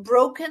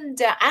broken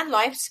down, and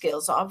life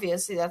skills.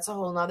 Obviously, that's a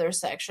whole nother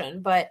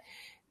section, but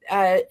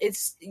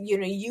it's,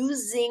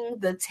 using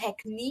the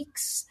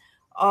techniques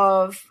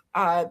of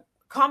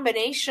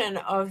combination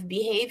of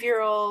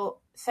behavioral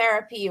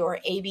therapy or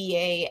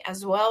ABA,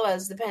 as well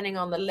as, depending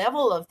on the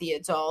level of the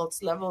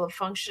adult, level of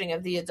functioning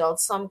of the adult,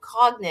 some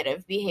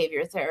cognitive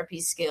behavior therapy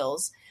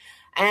skills.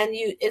 And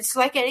it's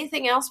like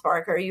anything else,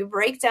 Parker. You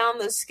break down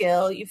the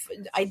skill, you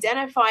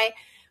identify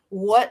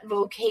what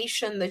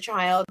vocation the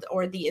child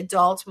or the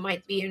adult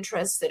might be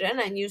interested in,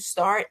 and you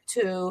start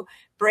to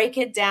break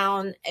it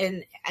down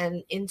and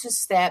into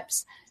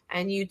steps,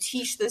 and you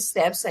teach the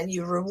steps and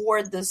you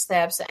reward the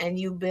steps and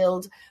you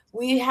build.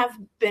 We have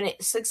been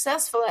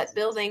successful at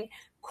building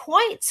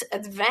quite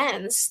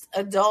advanced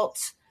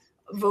adult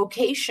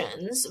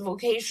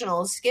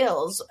vocational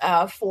skills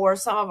for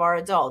some of our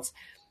adults.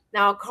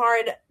 Now,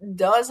 CARD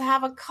does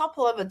have a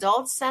couple of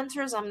adult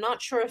centers. I'm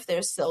not sure if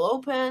they're still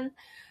open,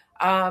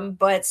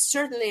 but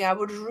certainly I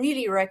would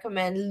really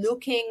recommend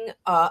looking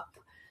up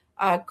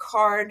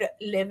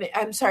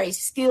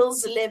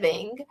Skills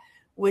Living,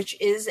 which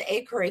is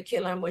a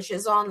curriculum which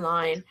is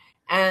online.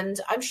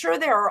 And I'm sure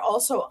there are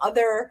also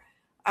other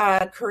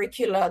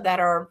curricula that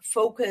are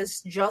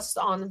focused just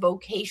on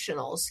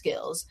vocational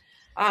skills.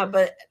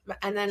 And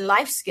then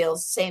life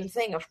skills, same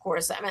thing, of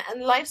course.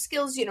 And life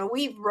skills,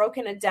 we've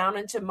broken it down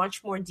into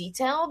much more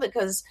detail,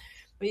 because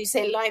when you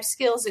say life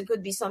skills, it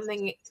could be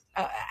something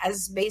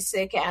as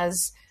basic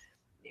as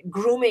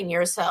grooming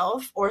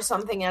yourself, or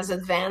something as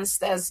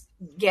advanced as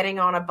getting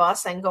on a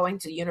bus and going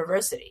to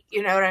university.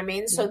 You know what I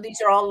mean? So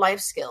these are all life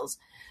skills.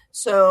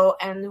 So,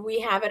 and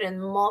we have it in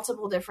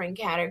multiple different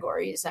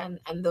categories, and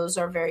those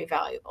are very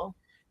valuable.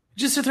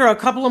 Just to throw a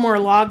couple of more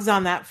logs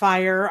on that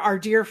fire, our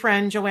dear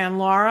friend Joanne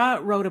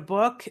Lara wrote a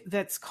book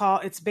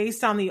it's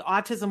based on the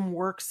Autism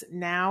Works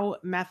Now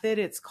method.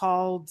 It's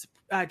called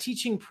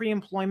Teaching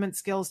Pre-Employment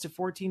Skills to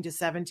 14 to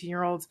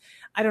 17-year-olds.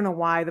 I don't know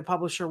why the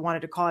publisher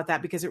wanted to call it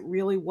that, because it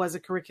really was a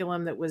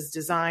curriculum that was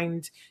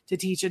designed to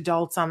teach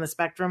adults on the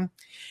spectrum.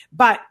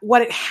 But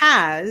what it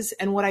has,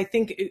 and what I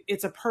think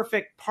it's a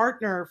perfect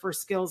partner for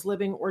Skills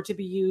Living, or to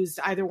be used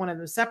either one of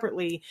them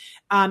separately,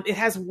 it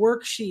has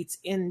worksheets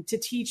to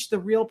teach the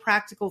real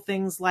practical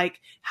things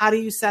like, how do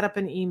you set up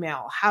an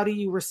email? How do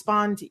you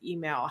respond to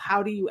email?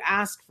 How do you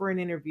ask for an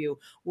interview?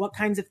 What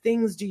kinds of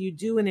things do you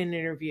do in an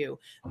interview?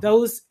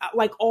 Those,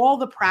 like all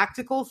the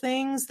practical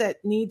things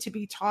that need to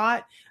be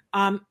taught.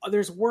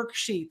 There's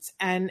worksheets,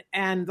 and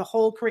the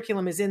whole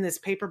curriculum is in this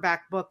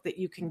paperback book that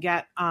you can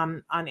get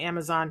on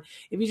Amazon.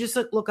 If you just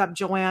look up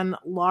Joanne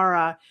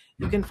Lara,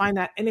 you can find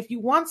that. And if you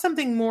want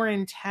something more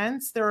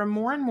intense, there are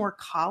more and more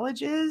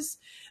colleges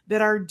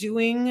that are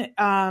doing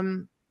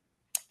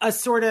a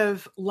sort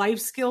of life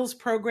skills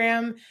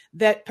program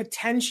that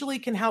potentially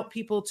can help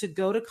people to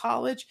go to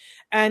college.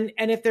 And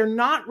if they're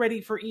not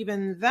ready for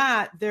even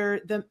that,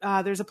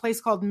 there's a place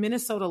called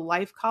Minnesota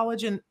Life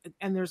College, and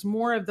there's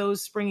more of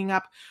those springing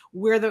up,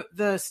 where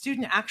the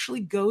student actually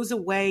goes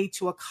away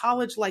to a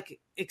college-like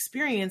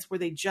experience where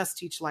they just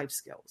teach life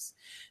skills.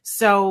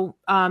 So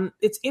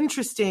it's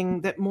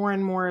interesting that more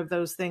and more of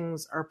those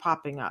things are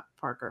popping up,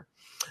 Parker.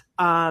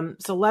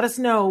 So let us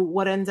know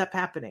what ends up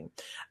happening.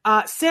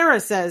 Sarah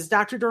says,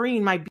 Dr.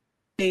 Doreen, my BA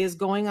is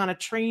going on a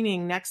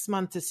training next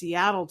month to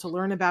Seattle to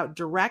learn about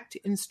direct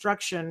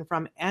instruction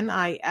from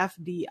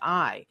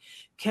NIFDI.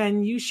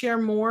 Can you share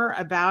more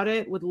about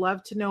it? Would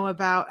love to know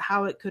about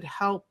how it could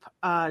help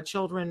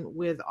children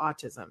with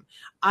autism.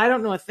 I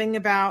don't know a thing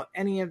about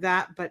any of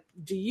that, but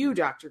do you,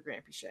 Dr.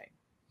 Granpeesheh?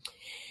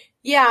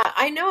 Yeah,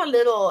 I know a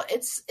little.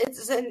 It's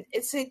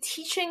a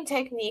teaching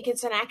technique.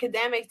 It's an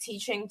academic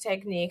teaching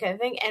technique. I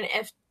think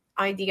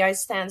NIFDI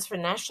stands for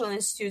National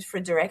Institute for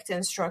Direct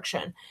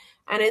Instruction.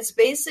 And it's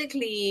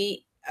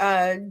basically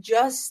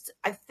just,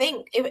 I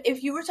think,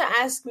 if you were to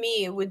ask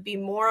me, it would be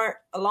more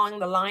along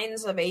the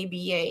lines of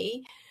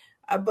ABA,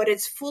 but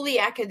it's fully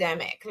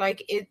academic.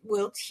 Like, it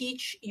will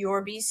teach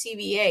your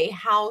BCBA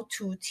how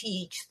to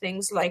teach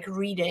things like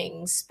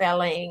reading,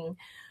 spelling,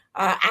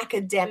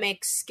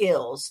 academic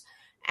skills.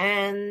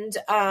 And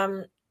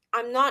I'm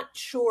not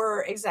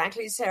sure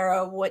exactly,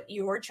 Sarah, what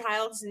your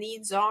child's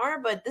needs are,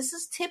 but this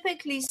is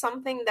typically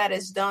something that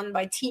is done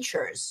by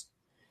teachers.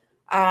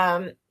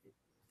 Not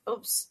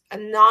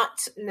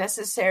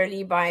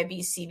necessarily by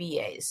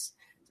BCBAs.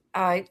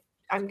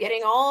 I'm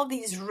getting all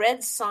these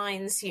red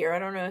signs here. I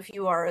don't know if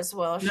you are as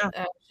well, no,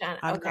 Shannon.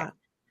 Okay.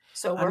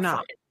 So we're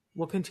fine.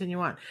 We'll continue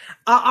on.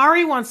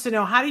 Ari wants to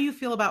know, how do you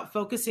feel about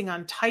focusing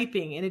on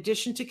typing in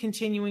addition to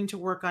continuing to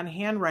work on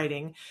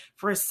handwriting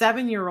for a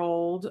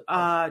 7-year-old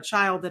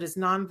child that is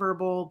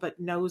nonverbal but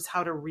knows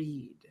how to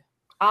read?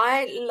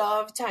 I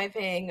love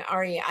typing,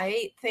 Ari.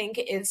 I think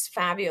it's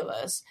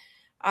fabulous.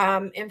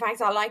 In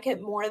fact, I like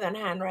it more than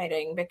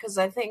handwriting, because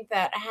I think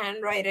that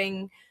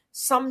handwriting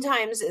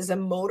sometimes is a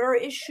motor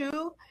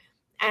issue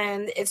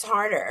and it's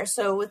harder.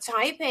 So with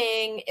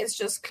typing, it's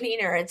just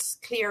cleaner, it's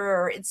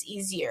clearer, it's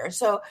easier.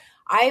 So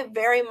I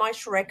very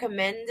much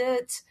recommend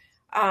it.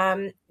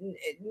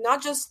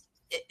 Not just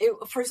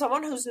for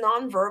someone who's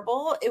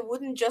nonverbal, it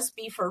wouldn't just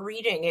be for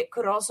reading. It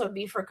could also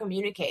be for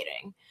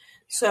communicating.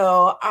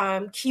 So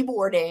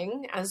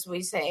keyboarding, as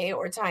we say,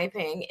 or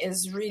typing,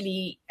 is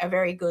really a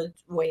very good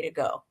way to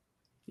go.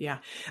 Yeah.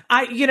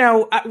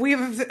 We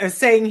have a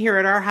saying here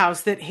at our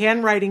house that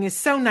handwriting is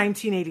so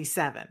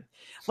 1987.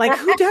 Like,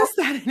 who does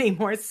that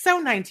anymore? It's so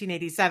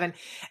 1987.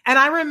 And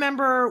I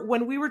remember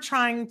when we were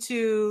trying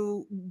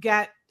to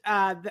get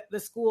the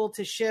school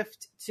to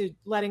shift to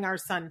letting our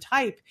son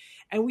type,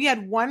 and we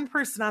had one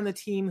person on the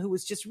team who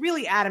was just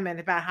really adamant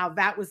about how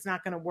that was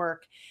not going to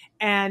work,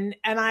 and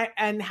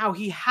how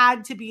he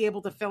had to be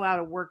able to fill out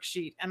a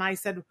worksheet. And I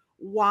said,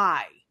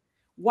 why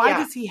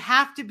does he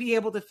have to be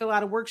able to fill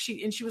out a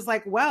worksheet? And she was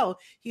like, well,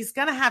 he's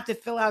going to have to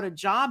fill out a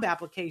job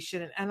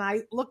application. And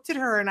I looked at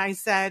her and I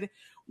said,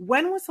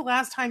 when was the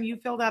last time you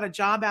filled out a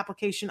job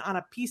application on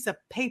a piece of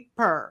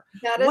paper?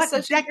 That is what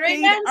such a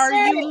great decade are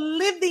answer. you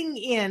living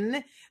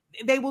in?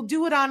 They will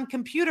do it on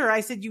computer. I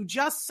said, you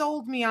just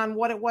sold me on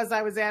what it was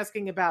I was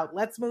asking about.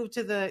 Let's move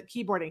to the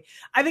keyboarding.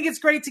 I think it's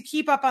great to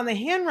keep up on the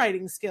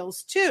handwriting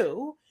skills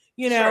too,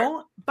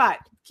 Sure. but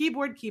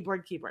keyboard.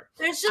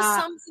 There's just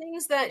some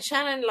things that,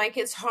 Shannon, like,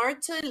 it's hard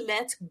to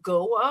let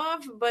go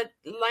of, but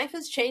life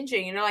is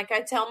changing. Like I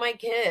tell my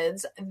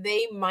kids,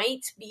 they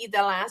might be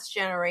the last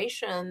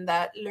generation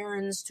that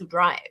learns to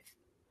drive.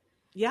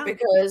 Yeah.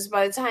 Because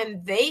by the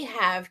time they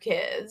have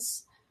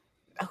kids,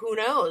 who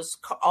knows,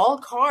 all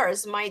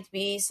cars might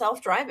be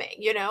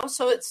self-driving,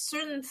 So it's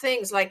certain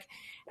things like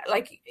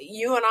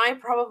you and I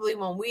probably,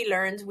 when we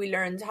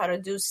learned how to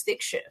do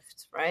stick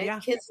shift, right? Yeah,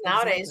 Kids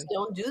nowadays exactly.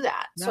 don't do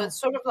that. No. So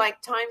it's sort of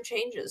like time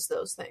changes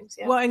those things.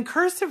 Yeah. Well, and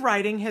cursive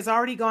writing has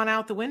already gone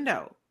out the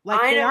window. Like,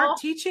 I they know. aren't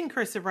teaching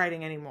cursive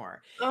writing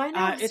anymore. I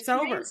know. It's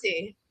over.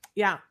 Crazy.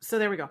 Yeah. So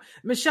there we go.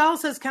 Michelle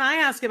says, can I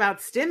ask about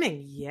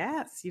stimming?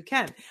 Yes, you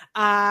can.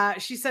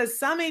 She says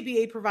some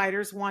ABA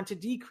providers want to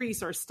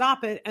decrease or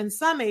stop it, and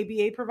some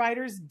ABA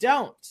providers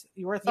don't.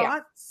 Your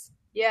thoughts?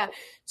 Yeah.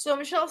 So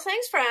Michelle,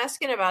 thanks for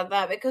asking about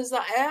that, because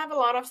I have a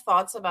lot of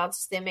thoughts about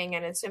stimming,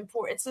 and it's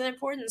important. It's an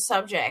important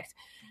subject.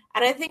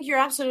 And I think you're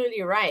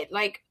absolutely right.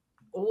 Like,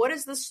 what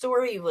is the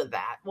story with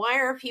that? Why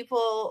are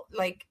people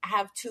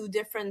have two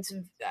different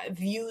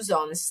views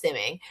on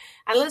stimming?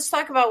 And let's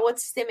talk about what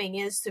stimming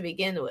is to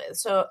begin with.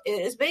 So it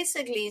is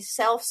basically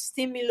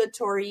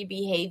self-stimulatory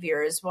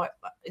behavior is what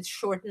it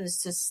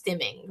shortens to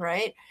stimming,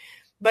 right?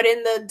 But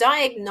in the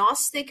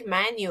diagnostic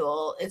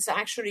manual, it's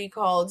actually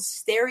called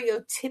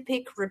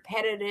stereotypic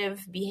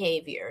repetitive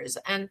behaviors.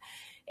 And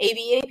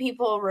ABA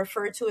people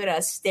refer to it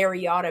as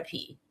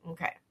stereotypy.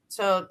 Okay.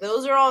 So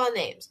those are all the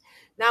names.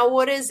 Now,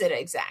 what is it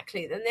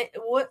exactly?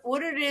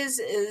 What it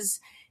is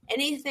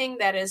anything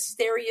that is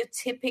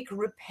stereotypic,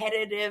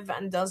 repetitive,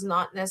 and does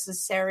not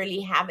necessarily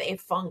have a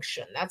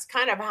function. That's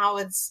kind of how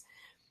it's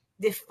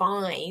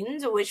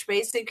defined, which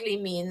basically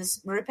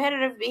means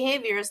repetitive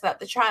behaviors that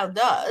the child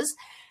does.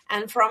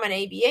 And from an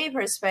ABA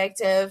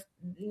perspective,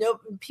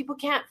 people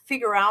can't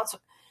figure out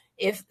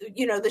if,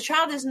 the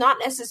child is not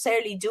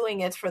necessarily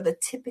doing it for the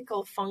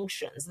typical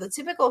functions. The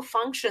typical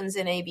functions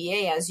in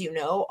ABA, as you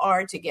know,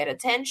 are to get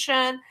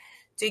attention,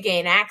 to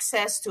gain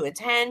access to a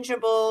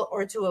tangible,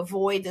 or to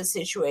avoid a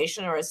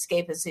situation or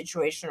escape a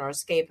situation or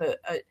escape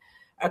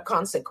a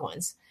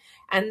consequence.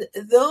 And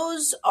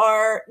those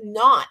are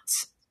not,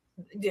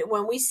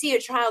 when we see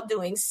a child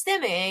doing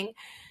stimming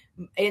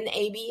in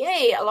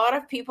ABA, a lot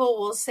of people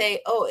will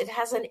say, oh, it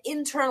has an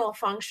internal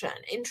function,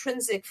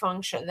 intrinsic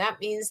function. That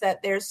means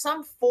that there's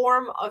some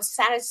form of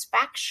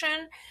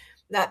satisfaction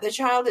that the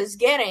child is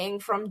getting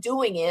from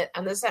doing it,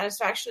 and the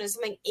satisfaction is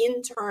something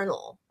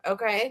internal,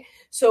 okay?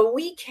 So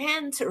we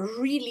can't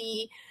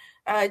really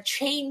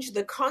change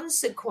the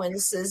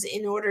consequences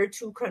in order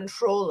to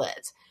control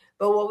it.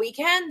 But what we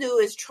can do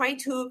is try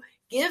to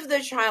give the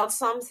child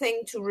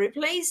something to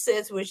replace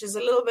it, which is a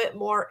little bit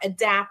more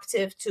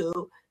adaptive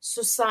to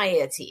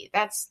society.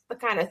 That's the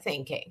kind of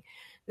thinking.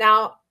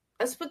 Now,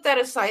 let's put that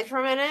aside for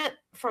a minute.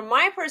 From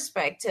my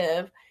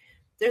perspective,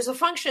 there's a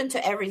function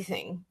to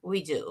everything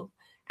we do.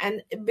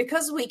 And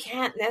because we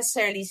can't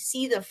necessarily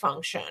see the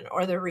function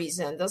or the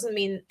reason, doesn't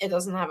mean it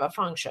doesn't have a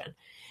function.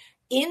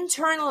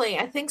 Internally,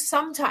 I think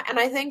sometimes, and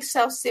I think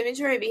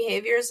self-stimulatory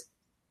behaviors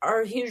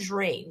are a huge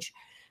range.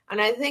 And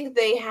I think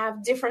they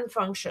have different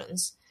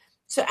functions.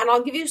 So, and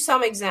I'll give you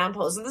some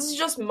examples. And this is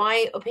just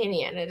my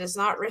opinion. It is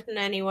not written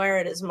anywhere.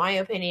 It is my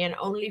opinion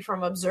only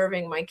from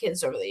observing my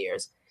kids over the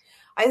years.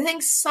 I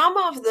think some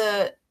of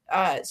the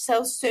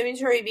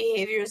self-stimulatory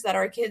behaviors that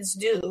our kids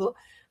do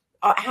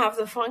have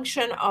the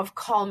function of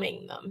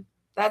calming them.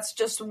 That's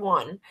just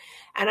one.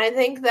 And I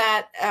think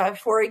that,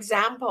 for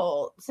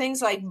example,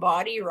 things like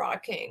body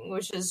rocking,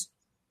 which is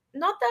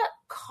not that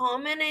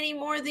common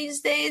anymore these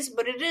days,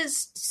 but it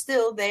is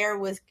still there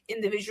with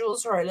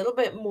individuals who are a little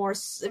bit more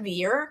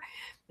severe,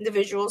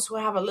 individuals who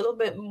have a little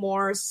bit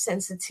more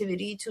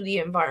sensitivity to the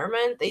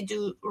environment. They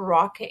do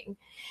rocking.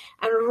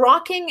 And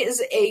rocking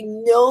is a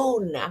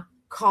known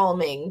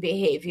calming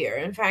behavior.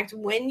 In fact,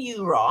 when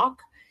you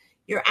rock,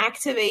 you're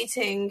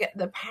activating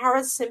the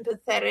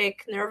parasympathetic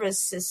nervous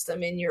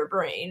system in your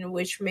brain,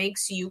 which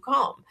makes you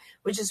calm,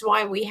 which is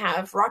why we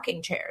have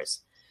rocking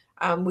chairs.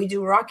 We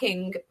do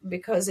rocking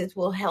because it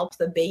will help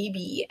the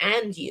baby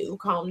and you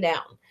calm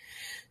down.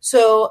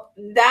 So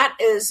that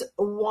is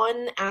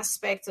one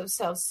aspect of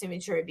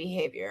self-stimulatory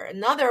behavior.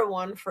 Another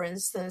one, for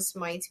instance,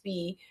 might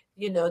be,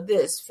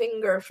 this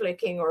finger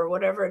flicking or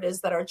whatever it is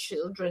that our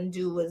children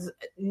do with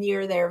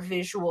near their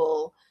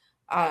visual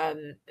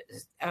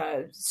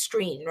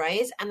screen,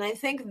 right? And I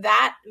think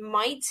that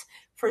might,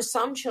 for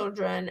some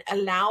children,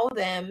 allow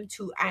them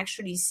to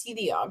actually see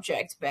the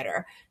object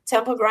better.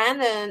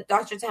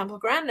 Dr. Temple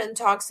Grandin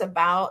talks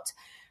about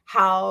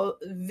how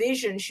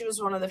vision, she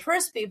was one of the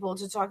first people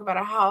to talk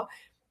about how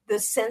the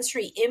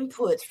sensory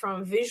input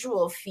from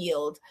visual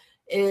field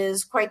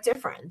is quite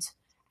different,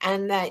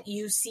 and that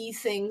you see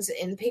things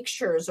in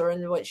pictures or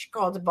in what she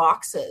called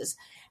boxes.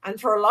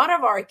 And for a lot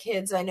of our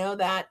kids, I know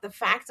that the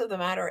fact of the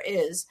matter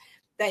is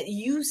that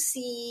you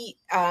see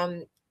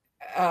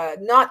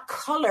not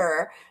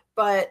color,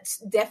 but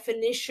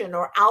definition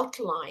or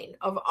outline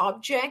of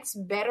objects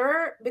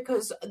better,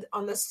 because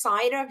on the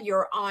side of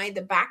your eye,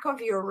 the back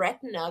of your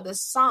retina, the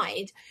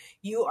side,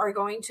 you are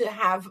going to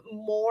have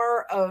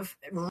more of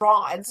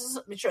rods,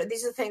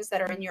 these are things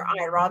that are in your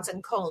eye, rods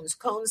and cones.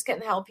 Cones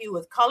can help you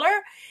with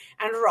color,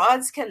 and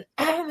rods can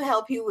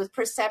help you with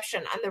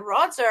perception. And the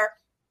rods are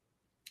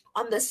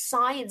on the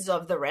sides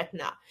of the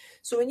retina.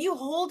 So when you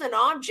hold an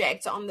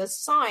object on the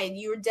side,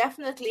 you're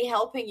definitely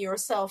helping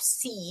yourself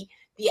see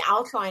the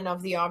outline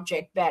of the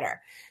object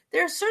better.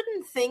 There are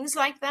certain things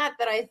like that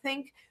I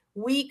think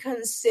we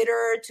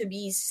consider to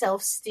be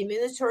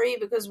self-stimulatory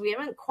because we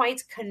haven't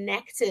quite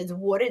connected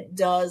what it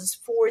does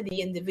for the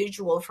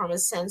individual from a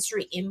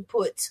sensory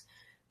input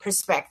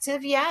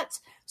perspective yet.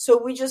 So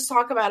we just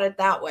talk about it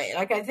that way.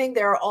 Like, I think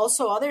there are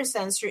also other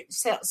sensory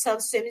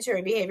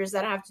self-stimulatory behaviors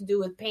that have to do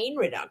with pain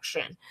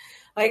reduction.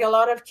 Like, a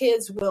lot of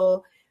kids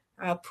will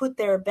put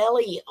their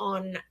belly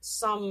on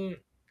some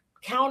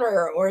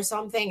counter or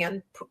something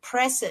and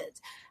press it,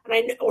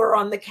 or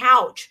on the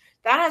couch.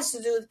 That has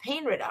to do with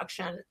pain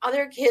reduction.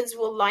 Other kids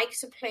will like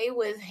to play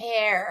with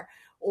hair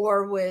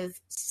or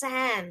with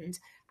sand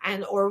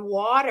or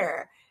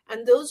water.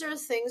 And those are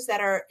things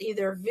that are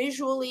either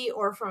visually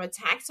or from a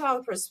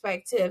tactile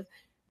perspective,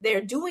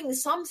 they're doing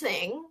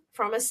something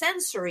from a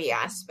sensory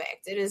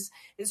aspect.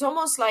 It's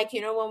almost like,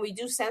 when we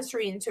do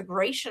sensory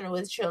integration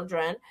with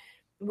children,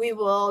 we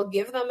will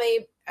give them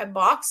a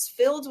box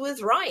filled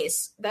with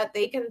rice that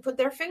they can put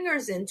their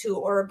fingers into,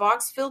 or a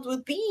box filled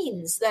with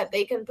beans that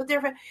they can put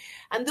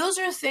and those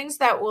are things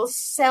that will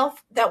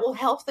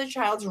help the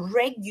child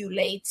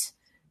regulate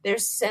their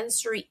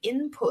sensory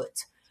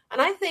input.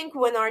 And I think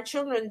when our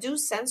children do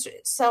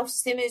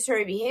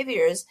self-stimulatory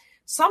behaviors,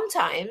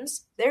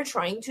 sometimes they're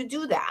trying to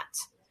do that.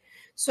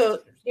 So,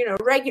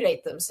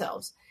 regulate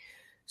themselves.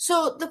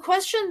 So the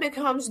question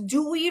becomes,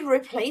 do we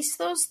replace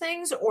those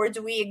things or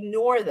do we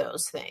ignore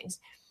those things?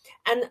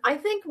 And I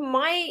think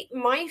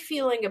my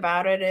feeling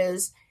about it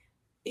is,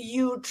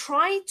 you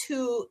try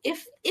to,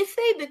 if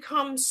they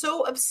become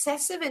so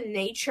obsessive in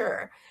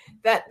nature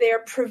that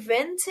they're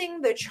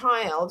preventing the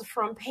child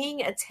from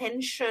paying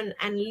attention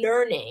and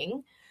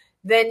learning,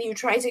 then you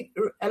try to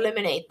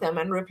eliminate them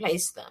and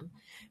replace them.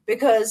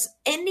 Because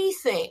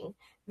anything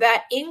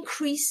that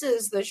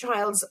increases the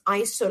child's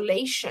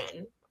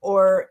isolation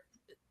or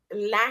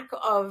lack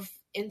of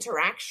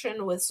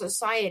interaction with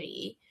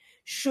society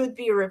should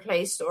be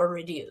replaced or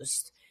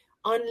reduced,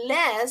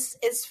 unless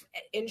it's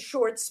in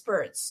short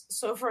spurts.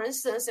 So for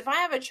instance, if I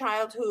have a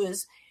child who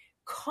is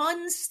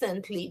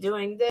constantly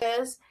doing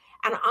this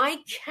and I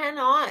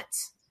cannot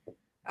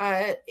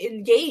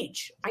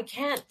engage, I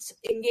can't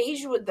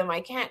engage with them,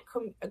 I can't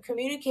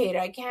communicate,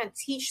 I can't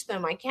teach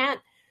them, I can't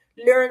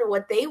learn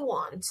what they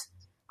want,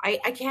 I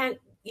can't,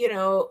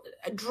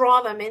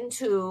 draw them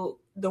into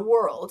the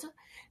world,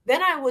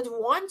 then I would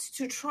want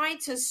to try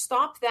to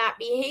stop that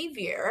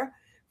behavior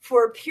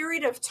for a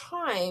period of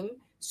time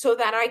so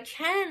that I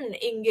can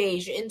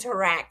engage,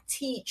 interact,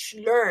 teach,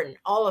 learn,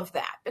 all of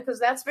that, because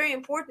that's very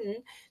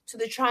important to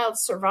the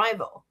child's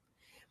survival.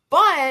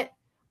 But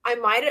I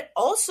might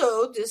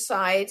also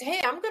decide,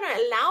 hey, I'm going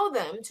to allow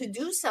them to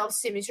do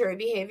self-stimulatory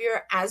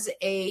behavior as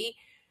a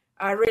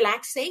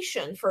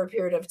relaxation for a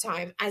period of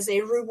time, as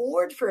a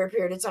reward for a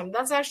period of time.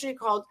 That's actually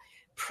called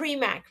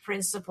Premack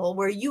principle,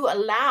 where you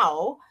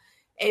allow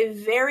a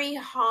very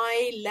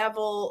high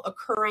level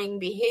occurring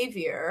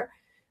behavior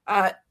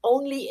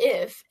only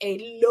if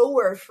a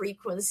lower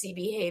frequency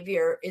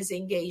behavior is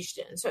engaged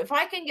in. So if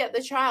I can get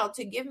the child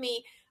to give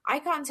me eye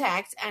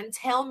contact and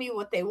tell me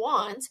what they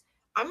want,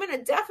 I'm going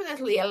to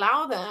definitely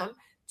allow them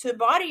to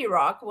body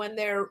rock when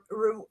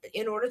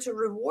in order to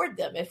reward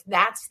them, if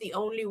that's the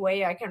only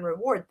way I can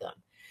reward them.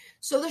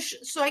 So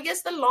I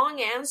guess the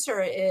long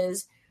answer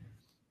is,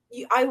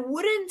 I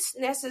wouldn't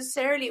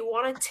necessarily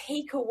want to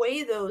take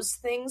away those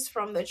things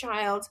from the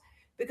child,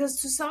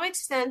 because to some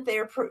extent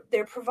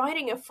they're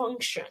providing a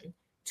function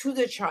to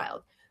the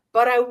child.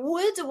 But I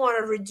would want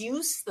to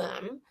reduce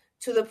them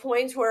to the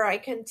point where I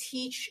can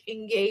teach,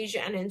 engage,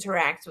 and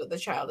interact with the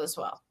child as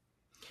well.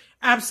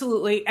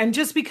 Absolutely. And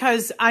just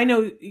because I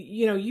know,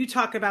 you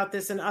talk about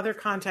this in other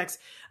contexts,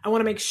 I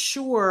want to make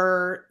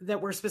sure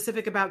that we're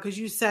specific about, because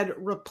you said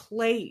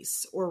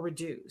replace or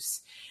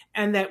reduce,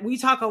 and that we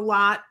talk a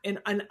lot in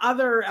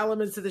other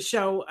elements of the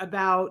show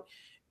about,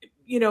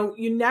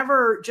 you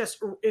never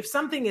just, if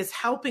something is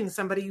helping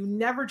somebody, you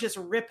never just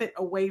rip it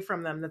away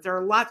from them. That there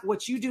are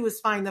what you do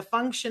is find the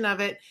function of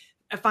it,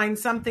 find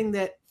something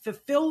that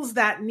fulfills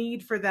that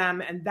need for them,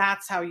 and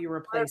that's how you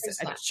replace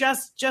 100%. It. I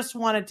just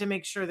wanted to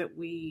make sure that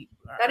we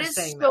that is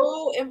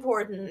so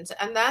important.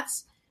 And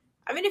that's,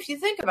 I mean, if you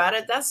think about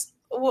it, that's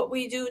what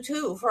we do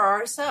too for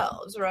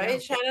ourselves, right? Yeah.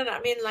 Shannon,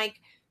 I mean, like,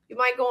 you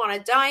might go on a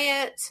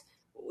diet.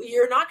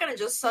 You're not going to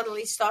just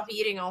suddenly stop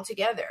eating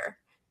altogether.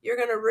 You're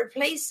going to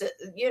replace it,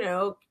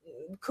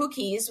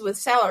 cookies with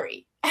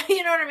celery.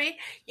 You know what I mean?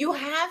 You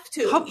have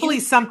to. Hopefully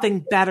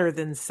something better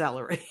than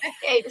celery.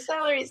 Hey,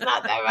 celery is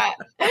not that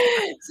bad.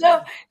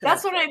 So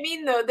that's what I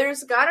mean, though.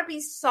 There's got to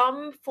be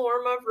some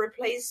form of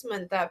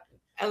replacement that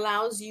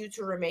allows you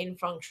to remain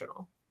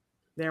functional.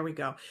 There we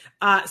go.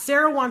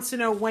 Sarah wants to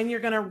know when you're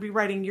going to be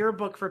writing your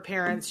book for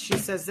parents. She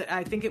says that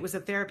I think it was a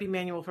therapy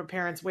manual for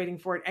parents, waiting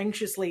for it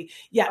anxiously.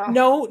 Yeah,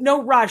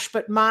 no rush,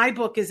 but my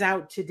book is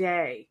out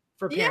today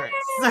for parents.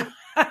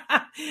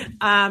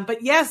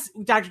 But yes,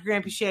 Dr.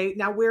 Granpeesheh,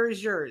 now where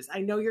is yours?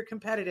 I know you're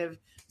competitive.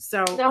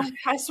 So no,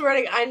 I swear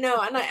to God, I know.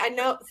 And I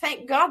know,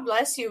 thank God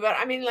bless you. But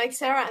I mean, like,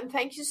 Sarah, and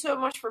thank you so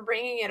much for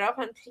bringing it up.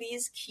 And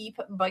please keep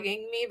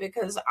bugging me,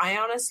 because I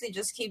honestly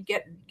just keep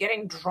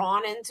getting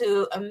drawn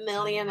into a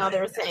million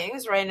other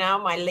things right now.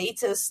 My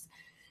latest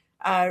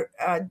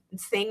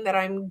thing that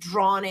I'm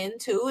drawn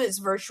into is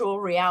virtual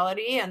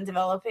reality and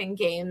developing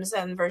games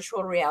and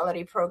virtual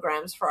reality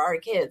programs for our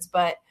kids.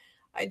 But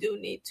I do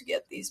need to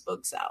get these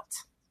books out.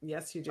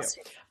 Yes, you do.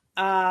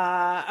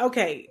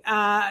 Okay.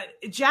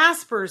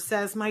 Jasper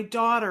says, my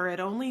daughter at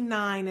only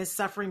 9 is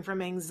suffering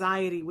from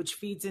anxiety, which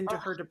feeds into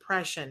her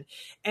depression.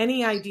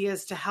 Any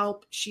ideas to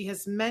help? She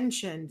has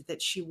mentioned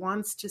that she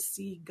wants to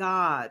see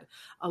God.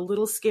 A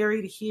little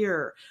scary to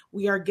hear.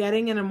 We are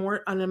getting an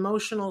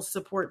emotional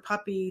support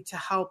puppy to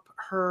help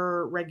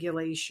her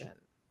regulation.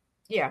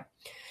 Yeah.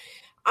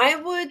 I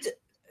would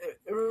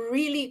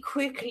really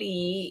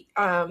quickly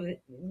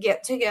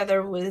get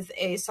together with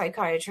a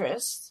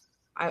psychiatrist.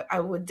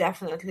 I would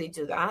definitely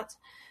do that,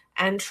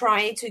 and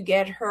try to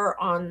get her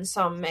on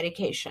some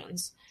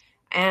medications.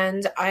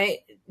 And I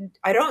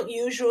don't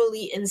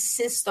usually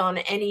insist on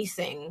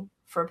anything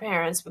for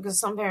parents, because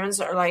some parents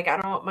are like,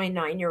 I don't want my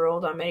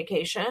 9-year-old on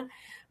medication,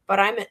 but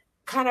I'm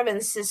kind of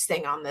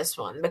insisting on this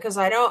one, because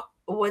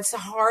what's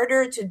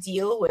harder to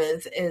deal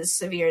with is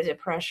severe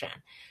depression.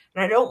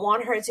 And I don't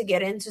want her to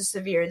get into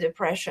severe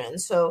depression.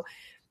 So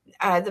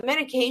the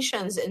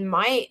medications, in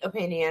my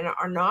opinion,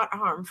 are not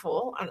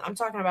harmful. And I'm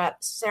talking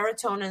about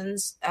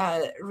serotonin's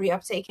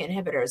reuptake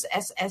inhibitors,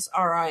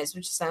 SSRIs,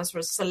 which stands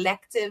for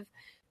selective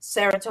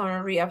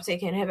serotonin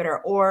reuptake inhibitor,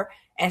 or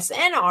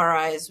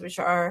SNRIs, which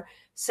are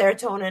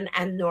serotonin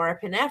and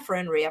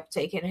norepinephrine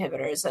reuptake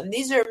inhibitors. And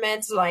these are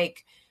meds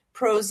like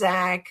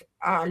Prozac,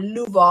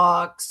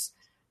 Luvox.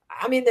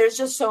 I mean, there's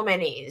just so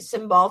many,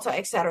 Cymbalta,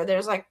 etc.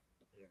 There's like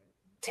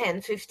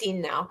 10,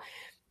 15 now.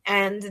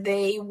 And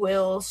they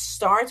will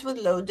start with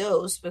low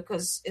dose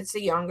because it's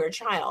a younger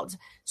child.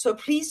 So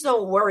please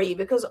don't worry,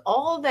 because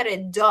all that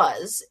it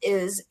does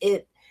is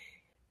it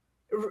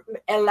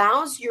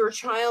allows your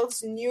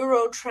child's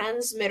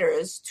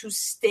neurotransmitters to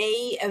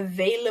stay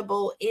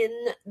available in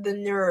the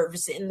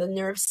nerves, in the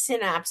nerve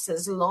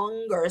synapses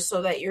longer,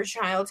 so that your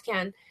child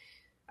can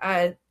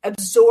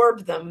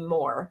absorb them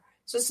more.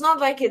 So it's not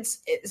like it's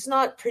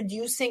not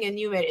producing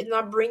it's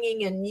not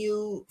bringing a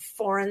new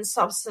foreign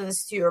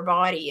substance to your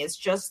body. It's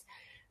just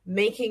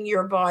making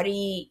your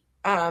body,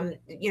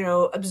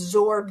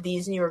 absorb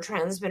these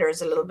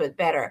neurotransmitters a little bit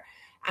better.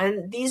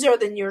 And these are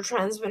the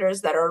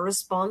neurotransmitters that are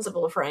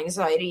responsible for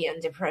anxiety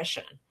and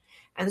depression.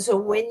 And so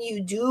when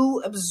you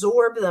do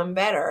absorb them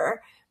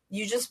better,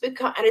 you just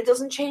become, and it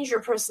doesn't change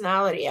your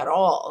personality at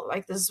all.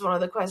 Like, this is one of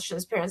the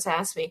questions parents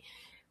ask me.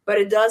 But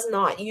it does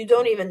not. You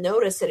don't even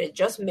notice it. It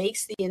just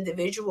makes the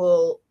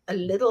individual a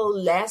little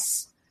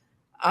less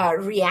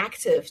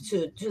reactive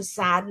to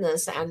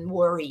sadness and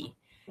worry.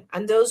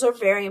 And those are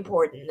very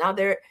important. Now,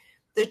 the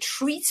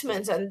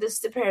treatment, and this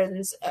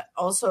depends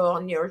also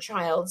on your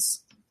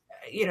child's,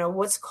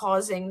 what's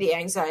causing the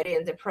anxiety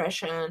and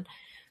depression,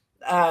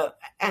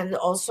 and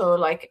also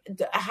like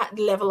the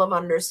level of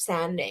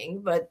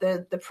understanding. But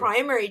the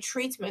primary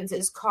treatment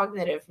is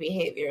cognitive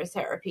behavior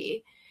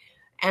therapy.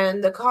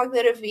 And the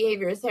cognitive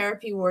behavior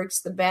therapy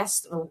works the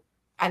best,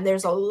 and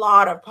there's a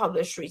lot of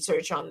published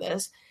research on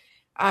this.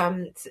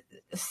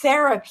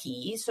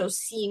 Therapy, so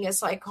seeing a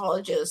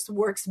psychologist,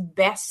 works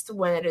best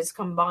when it is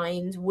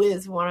combined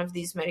with one of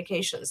these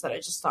medications that I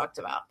just talked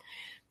about.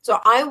 So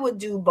I would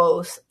do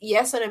both.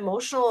 Yes, an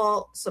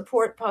emotional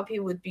support puppy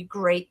would be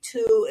great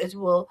too. It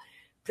will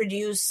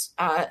produce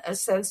a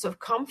sense of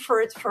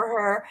comfort for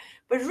her.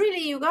 But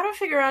really, you got to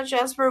figure out,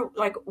 Jasper,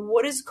 like,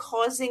 what is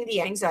causing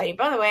the anxiety?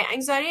 By the way,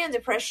 anxiety and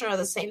depression are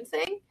the same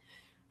thing.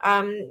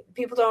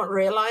 People don't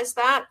realize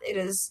that it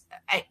is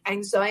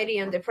anxiety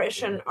and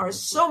depression are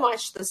so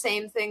much the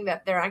same thing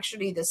that they're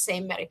actually the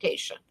same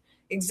medication.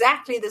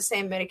 Exactly the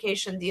same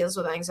medication deals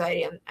with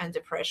anxiety and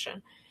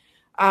depression.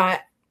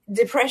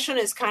 Depression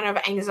is kind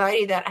of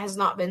anxiety that has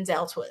not been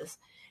dealt with.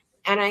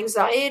 And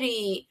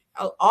anxiety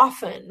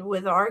often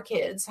with our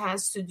kids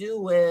has to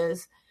do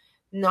with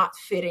not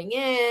fitting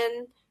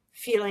in,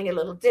 feeling a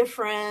little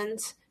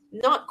different,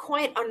 not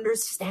quite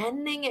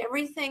understanding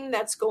everything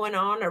that's going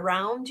on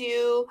around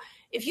you.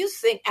 If you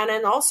think, and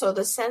then also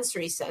the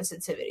sensory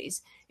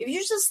sensitivities, if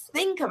you just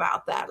think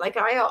about that, like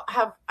I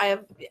have,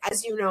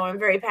 as you know, I'm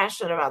very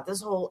passionate about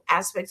this whole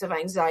aspect of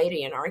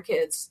anxiety in our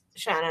kids,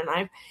 Shannon.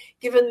 I've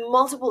given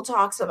multiple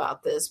talks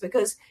about this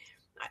because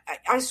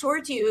I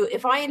swear to you,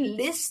 if I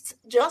list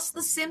just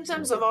the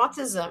symptoms of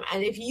autism,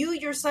 and if you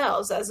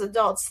yourselves as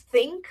adults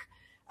think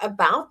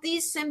about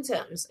these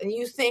symptoms and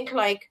you think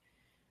like,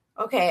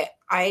 okay,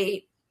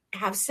 I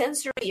have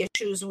sensory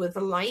issues with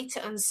light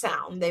and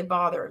sound, they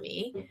bother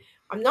me.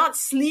 I'm not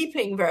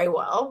sleeping very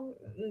well.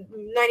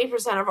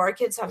 90% of our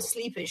kids have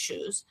sleep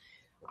issues.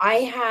 I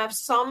have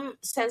some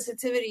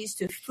sensitivities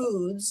to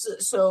foods.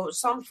 So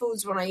some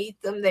foods, when I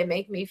eat them, they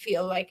make me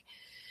feel like,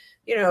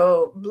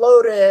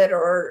 bloated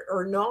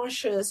or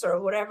nauseous or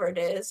whatever it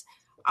is.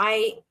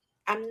 I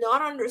am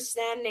not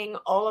understanding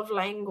all of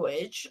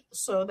language,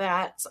 so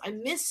that I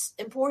miss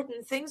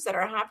important things that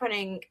are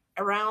happening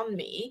around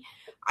me.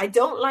 I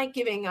don't like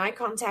giving eye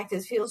contact.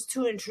 It feels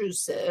too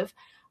intrusive.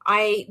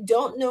 I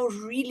don't know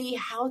really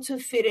how to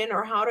fit in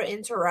or how to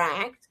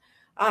interact.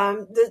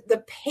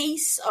 The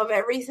pace of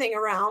everything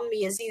around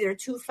me is either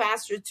too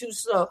fast or too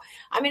slow.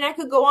 I mean, I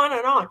could go on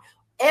and on.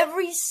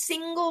 Every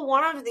single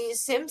one of these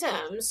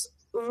symptoms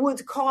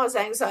would cause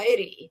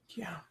anxiety.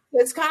 Yeah.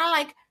 It's kind of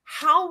like,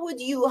 how would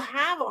you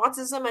have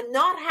autism and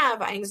not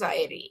have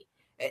anxiety?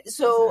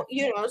 So,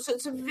 so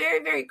it's a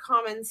very, very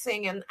common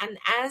thing. And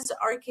as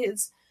our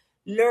kids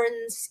learn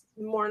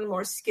more and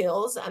more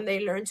skills and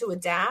they learn to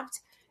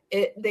adapt,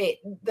 the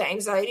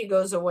anxiety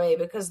goes away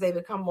because they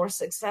become more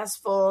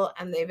successful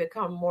and they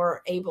become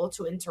more able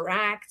to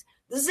interact.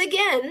 This is,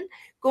 again,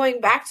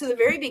 going back to the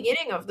very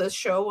beginning of this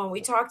show when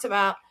we talked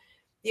about,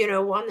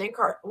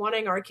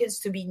 wanting our kids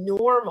to be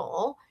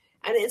normal.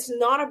 And it's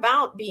not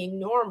about being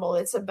normal.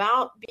 It's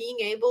about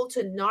being able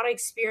to not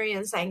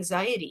experience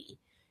anxiety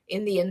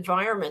in the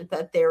environment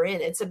that they're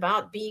in. It's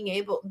about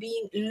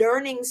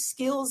learning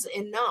skills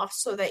enough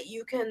so that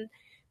you can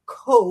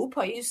cope.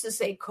 I used to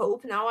say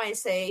cope. Now I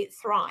say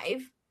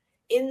thrive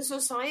in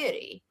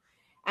society.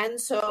 And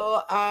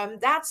so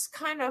that's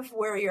kind of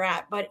where you're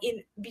at. But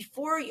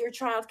before your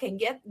child can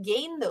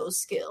gain those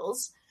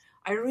skills,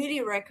 I really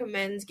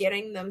recommend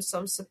getting them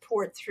some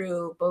support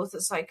through both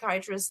a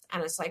psychiatrist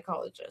and a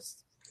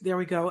psychologist. There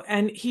we go.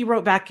 And he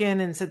wrote back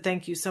in and said,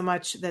 thank you so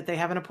much, that they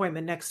have an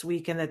appointment next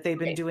week and that they've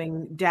been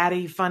doing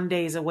daddy fun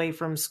days away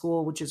from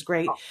school, which is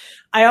great. Oh.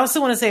 I also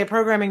want to say a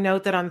programming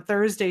note that on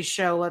Thursday's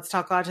show, Let's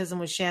Talk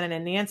Autism with Shannon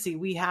and Nancy,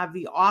 we have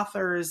the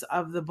authors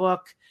of the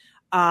book,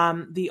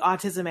 the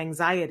Autism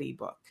Anxiety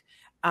book.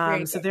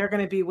 So they're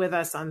going to be with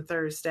us on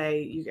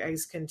Thursday. You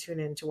guys can tune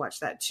in to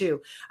watch that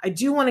too. I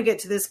do want to get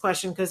to this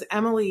question because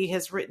Emily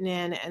has written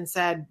in and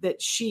said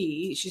that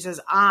she says,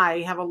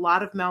 I have a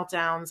lot of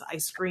meltdowns. I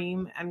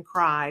scream and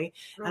cry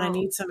and I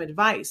need some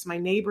advice. My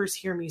neighbors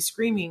hear me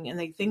screaming and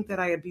they think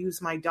that I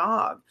abuse my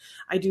dog.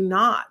 I do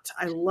not.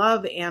 I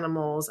love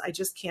animals. I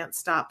just can't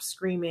stop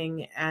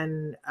screaming.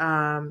 And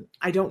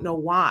I don't know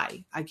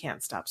why I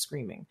can't stop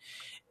screaming.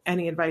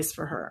 Any advice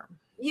for her?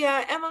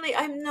 Yeah, Emily,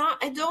 I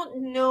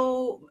don't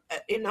know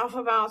enough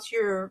about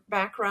your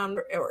background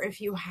or if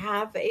you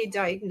have a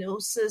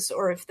diagnosis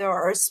or if there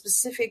are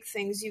specific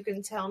things you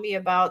can tell me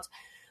about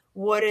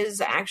what is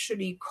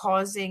actually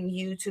causing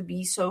you to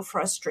be so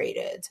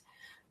frustrated.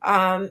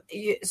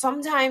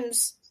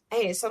 Sometimes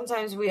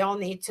we all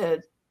need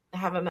to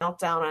have a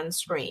meltdown and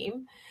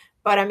scream.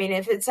 But I mean,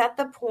 if it's at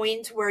the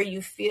point where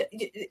you feel,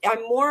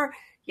 I'm more...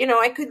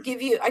 I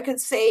could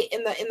say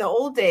in the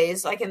old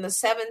days, like in the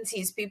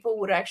 70s, people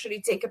would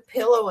actually take a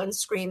pillow and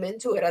scream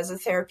into it as a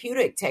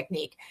therapeutic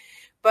technique.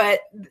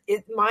 But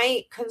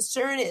my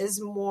concern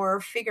is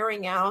more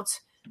figuring out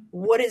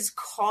what is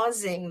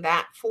causing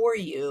that for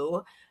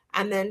you,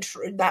 and then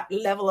that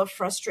level of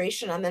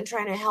frustration, and then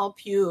trying to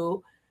help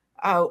you,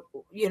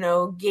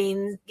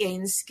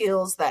 gain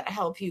skills that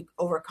help you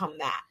overcome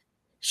that.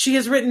 She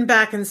has written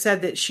back and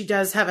said that she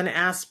does have an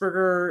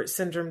Asperger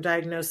syndrome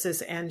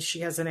diagnosis and she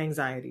has an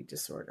anxiety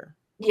disorder.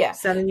 Yeah.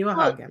 Sending you a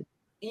hug, Emily.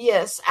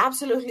 Yes,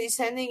 absolutely.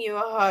 Sending you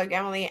a hug,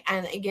 Emily.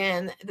 And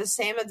again, the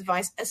same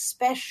advice,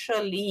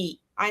 especially,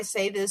 I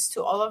say this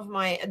to all of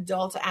my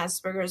adult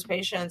Asperger's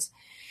patients,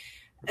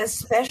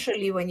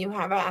 especially when you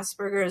have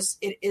Asperger's,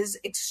 it is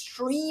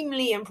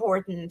extremely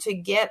important to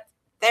get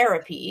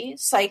therapy,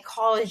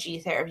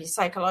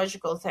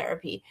 psychological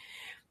therapy,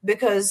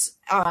 because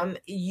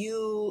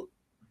you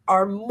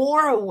are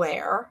more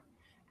aware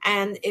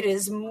and it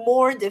is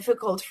more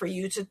difficult for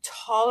you to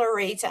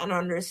tolerate and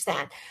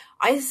understand.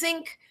 I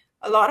think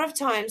a lot of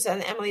times,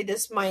 and Emily,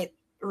 this might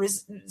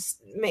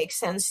make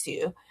sense to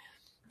you.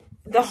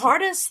 The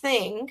hardest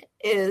thing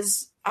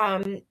is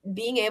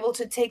being able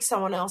to take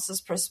someone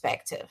else's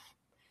perspective.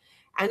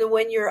 And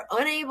when you're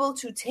unable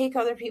to take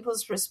other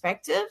people's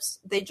perspectives,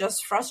 they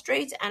just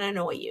frustrate and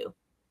annoy you.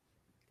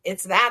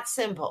 It's that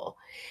simple.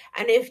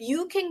 And if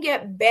you can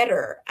get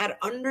better at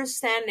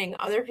understanding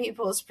other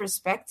people's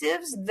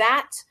perspectives,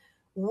 that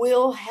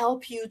will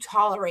help you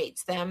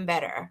tolerate them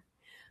better.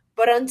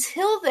 But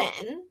until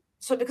then,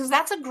 so because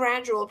that's a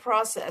gradual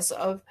process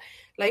of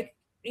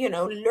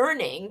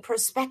learning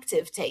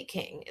perspective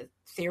taking,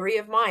 theory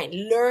of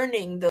mind,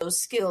 learning those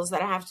skills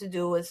that have to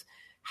do with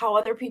how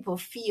other people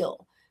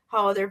feel,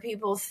 how other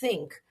people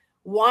think.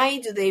 Why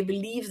do they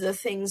believe the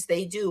things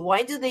they do?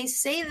 Why do they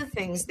say the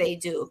things they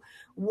do?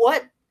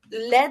 What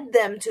led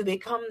them to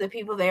become the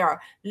people they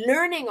are?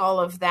 Learning all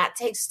of that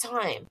takes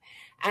time.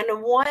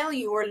 And while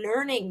you are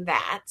learning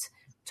that,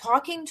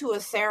 talking to a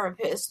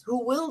therapist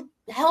who will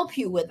help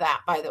you with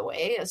that, by the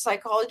way, a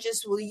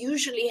psychologist will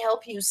usually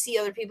help you see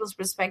other people's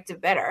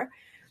perspective better.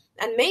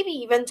 And maybe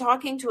even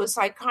talking to a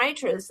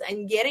psychiatrist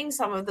and getting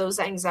some of those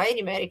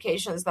anxiety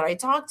medications that I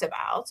talked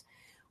about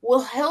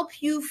will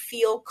help you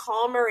feel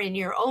calmer in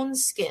your own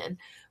skin,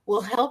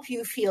 will help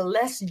you feel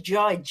less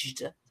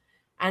judged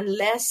and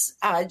less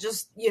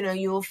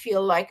you will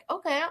feel like,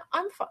 okay,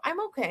 I'm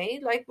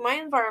okay. Like my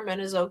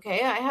environment is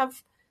okay. I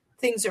have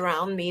things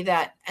around me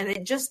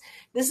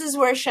this is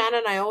where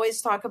Shannon and I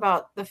always talk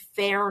about the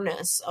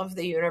fairness of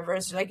the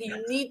universe. Like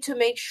you need to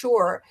make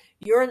sure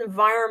your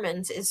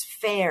environment is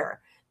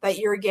fair, that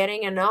you're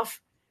getting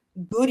enough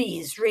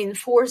goodies,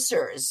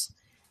 reinforcers,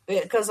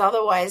 because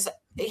otherwise,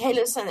 hey,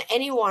 listen,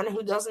 anyone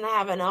who doesn't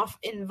have enough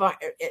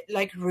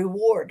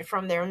reward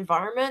from their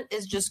environment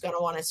is just going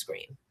to want to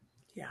scream.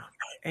 Yeah.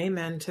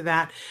 Amen to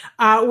that.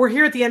 We're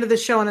here at the end of the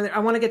show, and I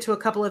want to get to a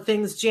couple of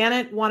things.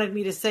 Janet wanted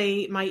me to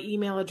say my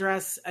email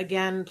address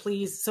again,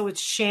 please. So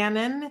it's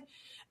Shannon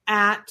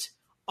at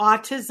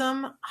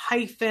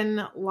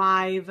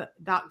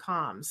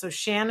autism-live.com. So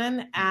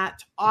Shannon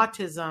at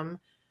autism,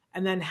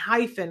 and then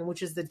hyphen,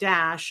 which is the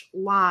dash,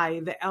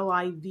 live,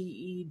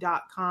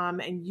 LIVE.com.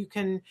 And you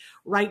can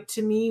write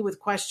to me with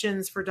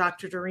questions for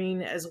Dr.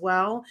 Doreen as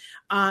well.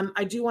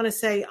 I do want to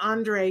say,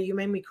 Andre, you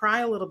made me cry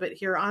a little bit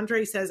here.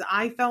 Andre says,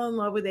 I fell in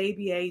love with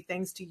ABA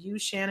thanks to you,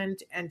 Shannon,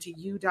 and to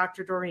you,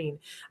 Dr. Doreen.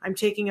 I'm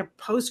taking a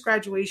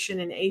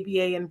post-graduation in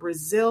ABA in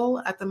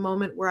Brazil at the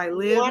moment where I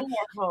live.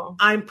 Wonderful.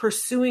 I'm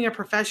pursuing a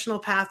professional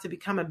path to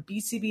become a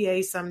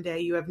BCBA someday.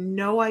 You have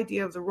no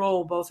idea of the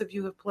role both of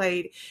you have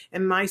played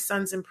in my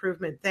son's improvement.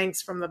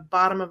 Thanks from the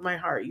bottom of my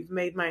heart. You've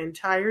made my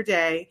entire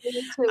day.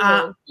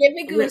 Give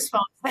me goosebumps.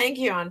 Thank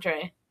you,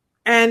 Andre.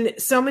 And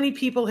so many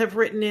people have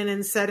written in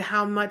and said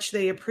how much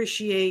they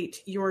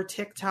appreciate your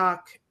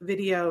TikTok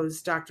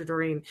videos, Dr.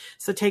 Doreen.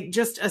 So take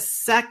just a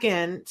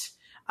second.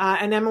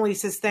 And Emily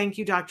says, thank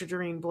you, Dr.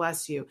 Doreen,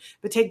 bless you.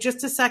 But take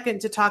just a second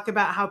to talk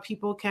about how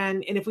people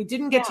can, and if we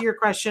didn't get to your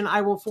question,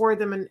 I will forward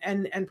them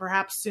and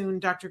perhaps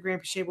soon Dr.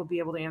 Grant-Pichet will be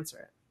able to answer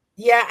it.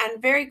 Yeah, and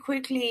very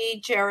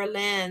quickly,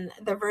 Geraldine,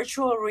 the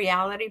virtual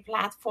reality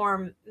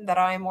platform that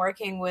I'm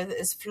working with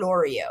is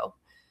Floreo,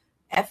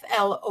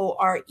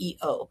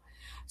 Floreo.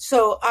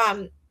 So,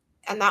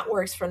 and that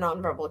works for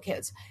nonverbal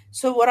kids.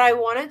 So what I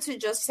wanted to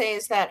just say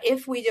is that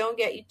if we don't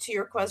get to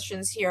your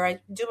questions here,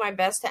 I do my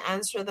best to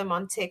answer them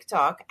on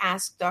TikTok,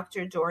 Ask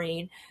Dr.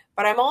 Doreen.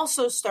 But I'm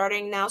also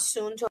starting now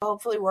soon to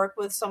hopefully work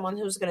with someone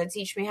who's going to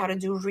teach me how to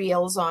do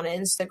reels on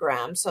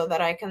Instagram so that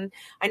I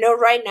know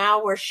right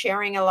now we're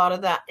sharing a lot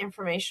of that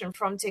information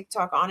from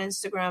TikTok on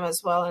Instagram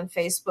as well and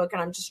Facebook.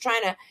 And I'm just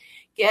trying to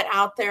get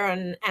out there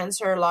and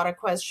answer a lot of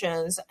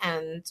questions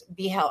and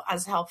be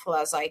as helpful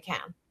as I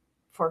can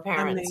for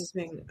parents.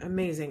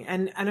 Amazing.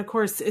 And of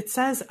course it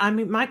says,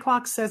 my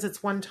clock says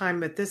it's one time,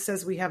 but this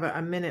says we have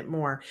a minute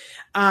more.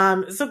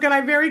 So can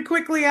I very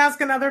quickly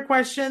ask another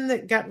question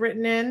that got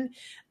written in?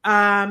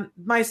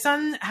 My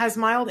son has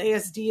mild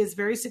ASD, is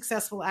very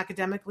successful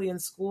academically in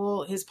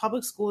school. His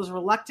public school is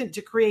reluctant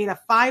to create a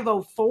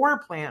 504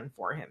 plan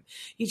for him.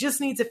 He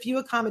just needs a few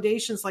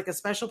accommodations, like a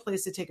special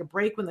place to take a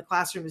break when the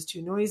classroom is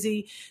too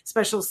noisy,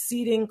 special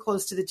seating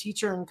close to the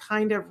teacher, and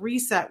kind of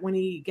reset when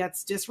he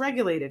gets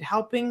dysregulated.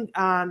 Helping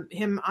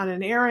him on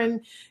an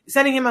errand,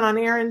 sending him on an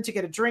errand to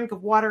get a drink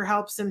of water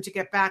helps him to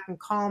get back and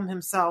calm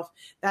himself.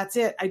 That's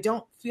it. I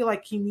don't feel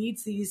like he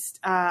needs these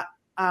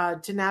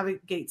to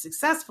navigate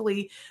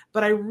successfully,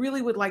 but I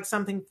really would like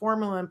something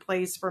formal in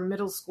place for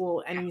middle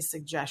school. Any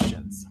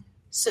suggestions?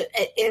 So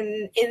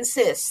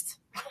insist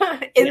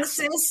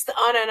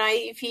on an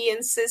IEP,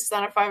 insist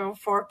on a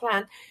 504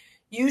 plan.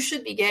 You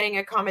should be getting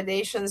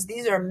accommodations.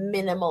 These are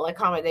minimal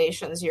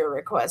accommodations you're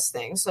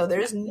requesting. So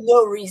there's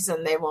no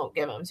reason they won't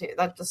give them to you.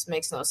 That just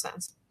makes no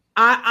sense.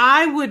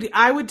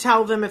 I would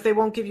tell them if they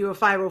won't give you a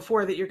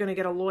 504 that you're going to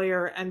get a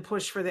lawyer and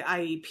push for the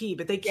IEP,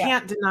 but they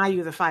can't deny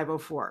you the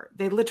 504.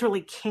 They literally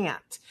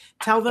can't.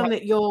 Tell them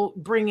that you'll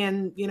bring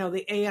in,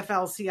 the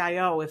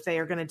AFL-CIO if they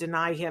are going to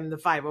deny him the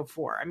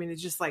 504. I mean,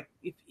 it's just like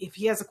if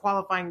he has a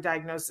qualifying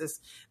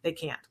diagnosis, they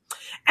can't.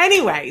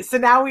 Anyway, so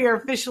now we are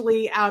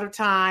officially out of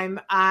time.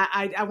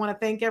 I want to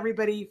thank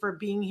everybody for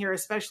being here,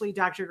 especially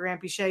Dr.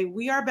 Granpeesheh.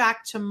 We are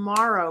back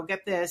tomorrow.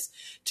 Get this.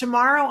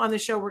 Tomorrow on the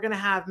show, we're going to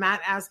have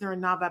Matt Asner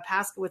and Nava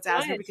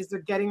Paskowitz-Asner because they're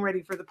getting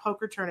ready for the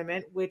poker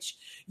tournament, which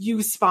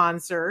you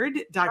sponsored,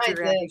 Dr.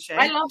 Granpeesheh.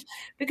 I love,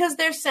 because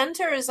their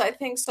center is, I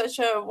think, such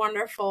a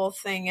wonderful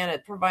thing, and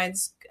it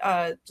provides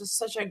just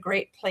such a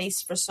great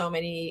place for so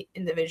many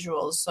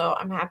individuals. So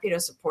I'm happy to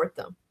support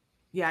them.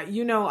 Yeah,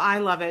 I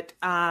love it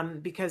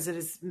because it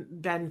has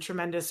been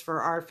tremendous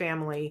for our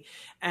family.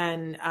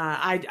 And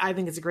I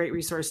think it's a great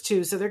resource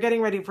too. So they're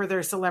getting ready for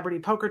their celebrity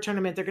poker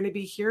tournament. They're going to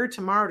be here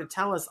tomorrow to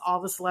tell us all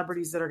the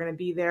celebrities that are going to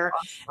be there.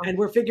 Awesome. And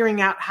we're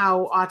figuring out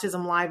how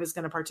Autism Live is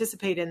going to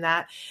participate in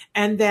that.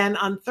 And then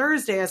on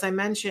Thursday, as I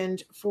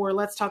mentioned, for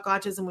Let's Talk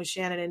Autism with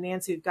Shannon and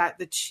Nancy, we've got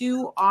the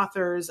 2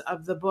 authors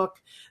of the book,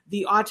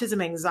 the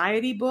Autism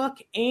Anxiety book,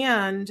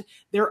 and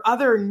their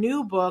other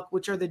new book,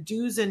 which are the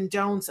do's and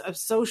don'ts of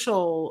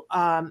social,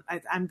 I'm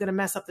going to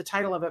mess up the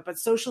title of it, but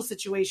social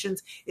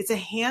situations. It's a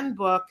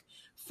handbook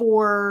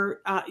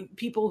for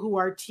people who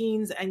are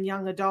teens and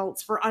young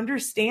adults for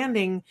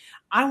understanding.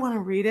 I want to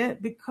read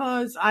it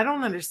because I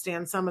don't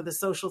understand some of the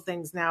social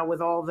things now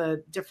with all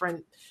the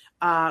different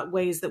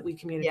ways that we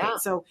communicate. Yeah.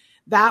 So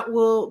that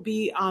will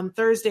be on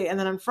Thursday. And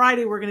then on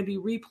Friday, we're going to be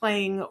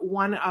replaying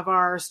one of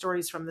our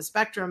stories from the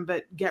spectrum,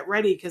 but get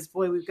ready because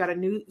boy, we've got a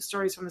new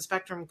stories from the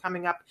spectrum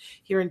coming up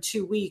here in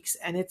 2 weeks.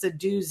 And it's a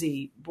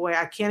doozy. Boy,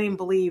 I can't even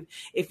believe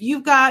if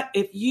you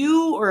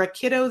or a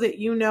kiddo that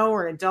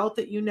or an adult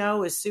that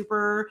is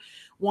super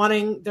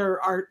wanting,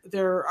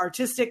 they're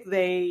artistic,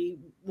 they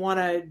want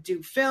to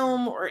do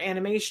film or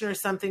animation or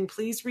something,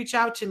 please reach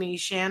out to me,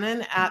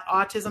 Shannon at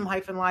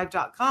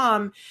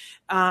autism-live.com,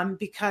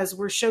 because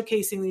we're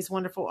showcasing these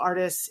wonderful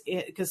artists,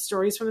 because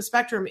Stories from the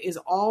Spectrum is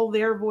all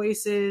their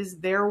voices,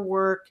 their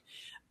work.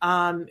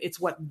 It's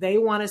what they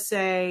want to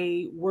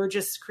say. We're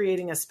just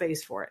creating a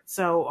space for it.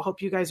 So I hope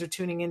you guys are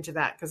tuning into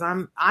that because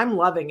I'm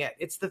loving it.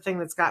 It's the thing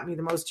that's got me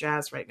the most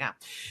jazzed right now.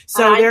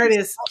 So there it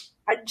is.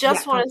 I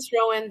just want to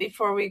throw in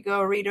before we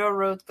go, Rito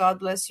wrote, God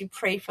bless you,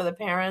 pray for the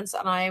parents.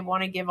 And I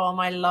want to give all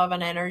my love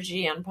and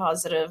energy and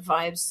positive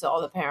vibes to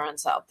all the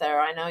parents out there.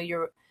 I know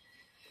you're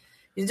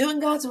doing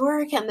God's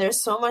work and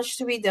there's so much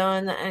to be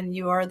done and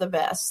you are the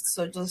best.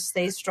 So just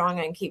stay strong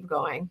and keep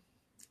going.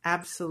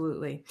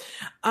 Absolutely.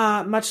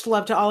 Much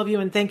love to all of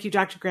you. And thank you,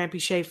 Dr.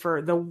 Granpeesheh,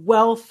 for the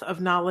wealth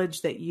of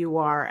knowledge that you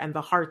are and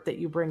the heart that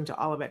you bring to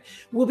all of it.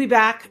 We'll be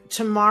back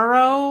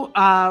tomorrow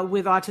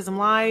with Autism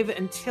Live.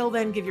 Until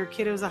then, give your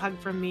kiddos a hug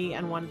from me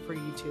and one for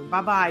you too.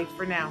 Bye-bye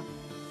for now.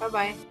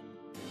 Bye-bye.